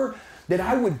problems were that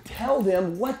I would tell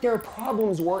them what their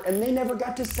problems were and they never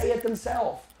got to say it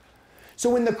themselves.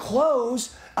 So in the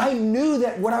close, I knew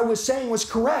that what I was saying was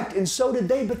correct and so did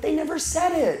they, but they never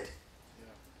said it.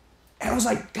 And I was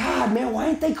like, God, man, why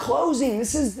aren't they closing?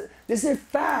 This is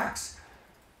facts.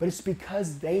 But it's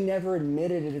because they never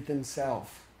admitted it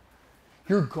themselves.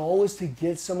 Your goal is to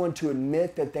get someone to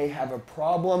admit that they have a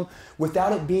problem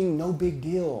without it being no big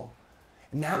deal.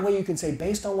 And that way you can say,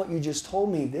 based on what you just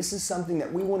told me, this is something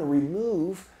that we want to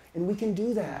remove, and we can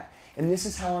do that. And this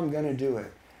is how I'm going to do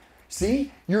it.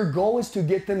 See, your goal is to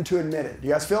get them to admit it. Do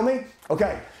you guys feel me?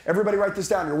 Okay, everybody write this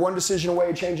down. You're one decision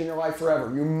away of changing your life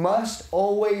forever. You must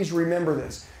always remember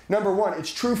this. Number one,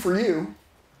 it's true for you.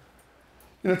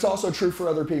 And it's also true for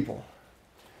other people.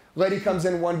 Lady comes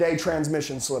in one day,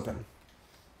 transmission slipping.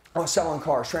 I was selling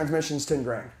cars, transmission's 10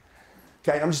 grand.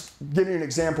 Okay, I'm just giving you an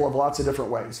example of lots of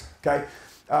different ways. Okay,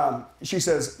 she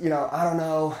says, you know, I don't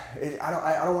know,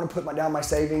 I don't want to put down my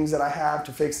savings that I have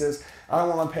to fix this. I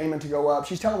don't want my payment to go up.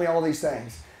 She's telling me all these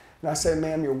things. And I said,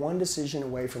 ma'am, you're one decision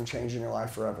away from changing your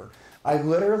life forever. I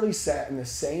literally sat in the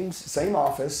same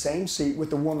office, same seat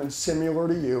with a woman similar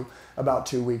to you about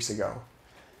 2 weeks ago.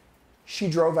 She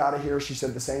drove out of here, she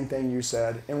said the same thing you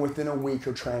said, and within a week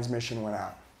her transmission went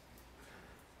out.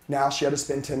 Now she had to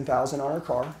spend $10,000 on her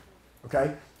car,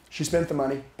 okay? She spent the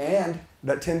money, and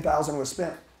that $10,000 was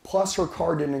spent, plus her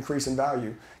car didn't increase in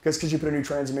value, because you put a new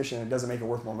transmission, it doesn't make it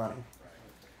worth more money.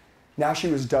 Now she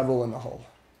was double in the hole.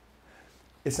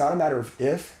 It's not a matter of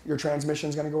if your transmission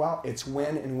is going to go out, it's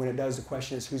when, and when it does, the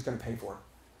question is who's going to pay for it.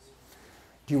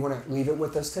 Do you want to leave it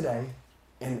with us today,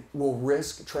 and we'll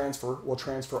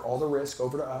transfer all the risk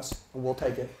over to us, and we'll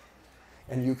take it,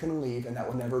 and you can leave, and that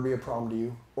will never be a problem to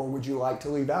you? Or would you like to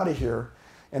leave out of here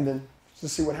and then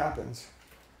just see what happens?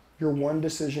 You're one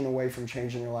decision away from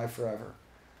changing your life forever.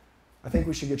 I think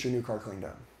we should get your new car cleaned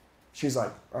up. She's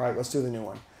like, all right, let's do the new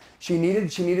one. She needed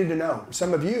to know.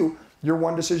 Some of you, you're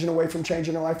one decision away from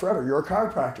changing your life forever. You're a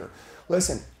chiropractor.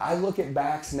 Listen, I look at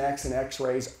backs, necks, and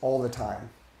x-rays all the time.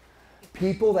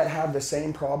 People that have the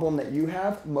same problem that you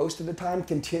have, most of the time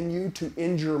continue to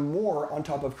injure more on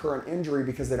top of current injury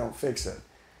because they don't fix it.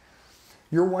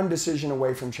 You're one decision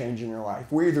away from changing your life.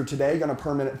 We're either today going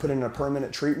to put in a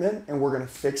permanent treatment and we're going to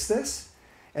fix this,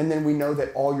 and then we know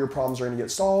that all your problems are going to get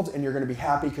solved and you're going to be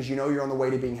happy because you know you're on the way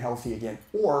to being healthy again.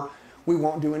 Or we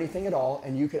won't do anything at all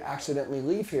and you could accidentally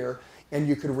leave here and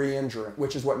you could re-injure it,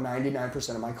 which is what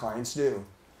 99% of my clients do.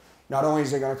 Not only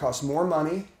is it going to cost more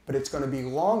money, but it's going to be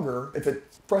longer. If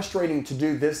it's frustrating to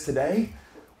do this today,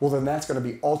 well then that's going to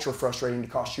be ultra frustrating to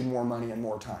cost you more money and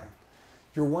more time.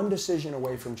 You're one decision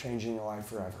away from changing your life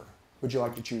forever. Would you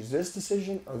like to choose this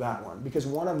decision or that one? Because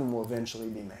one of them will eventually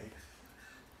be made.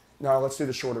 Now let's do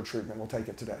the shorter treatment. We'll take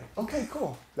it today. Okay,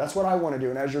 cool. That's what I want to do.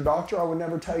 And as your doctor, I would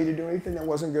never tell you to do anything that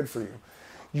wasn't good for you.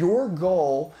 Your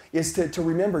goal is to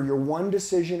remember you're one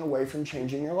decision away from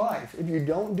changing your life. If you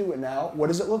don't do it now, what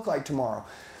does it look like tomorrow?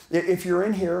 If you're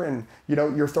in here and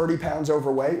you're 30 pounds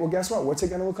overweight, well, guess what? What's it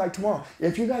going to look like tomorrow?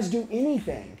 If you guys do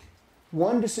anything,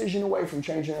 one decision away from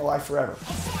changing your life forever.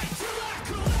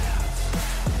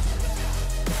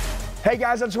 Hey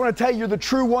guys, I just want to tell you, you're the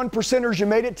true 1%ers. You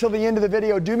made it till the end of the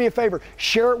video. Do me a favor,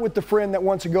 share it with the friend that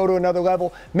wants to go to another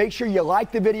level. Make sure you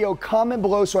like the video, comment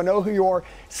below so I know who you are,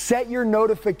 set your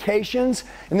notifications,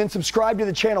 and then subscribe to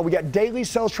the channel. We got daily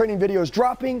sales training videos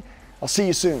dropping. I'll see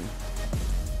you soon.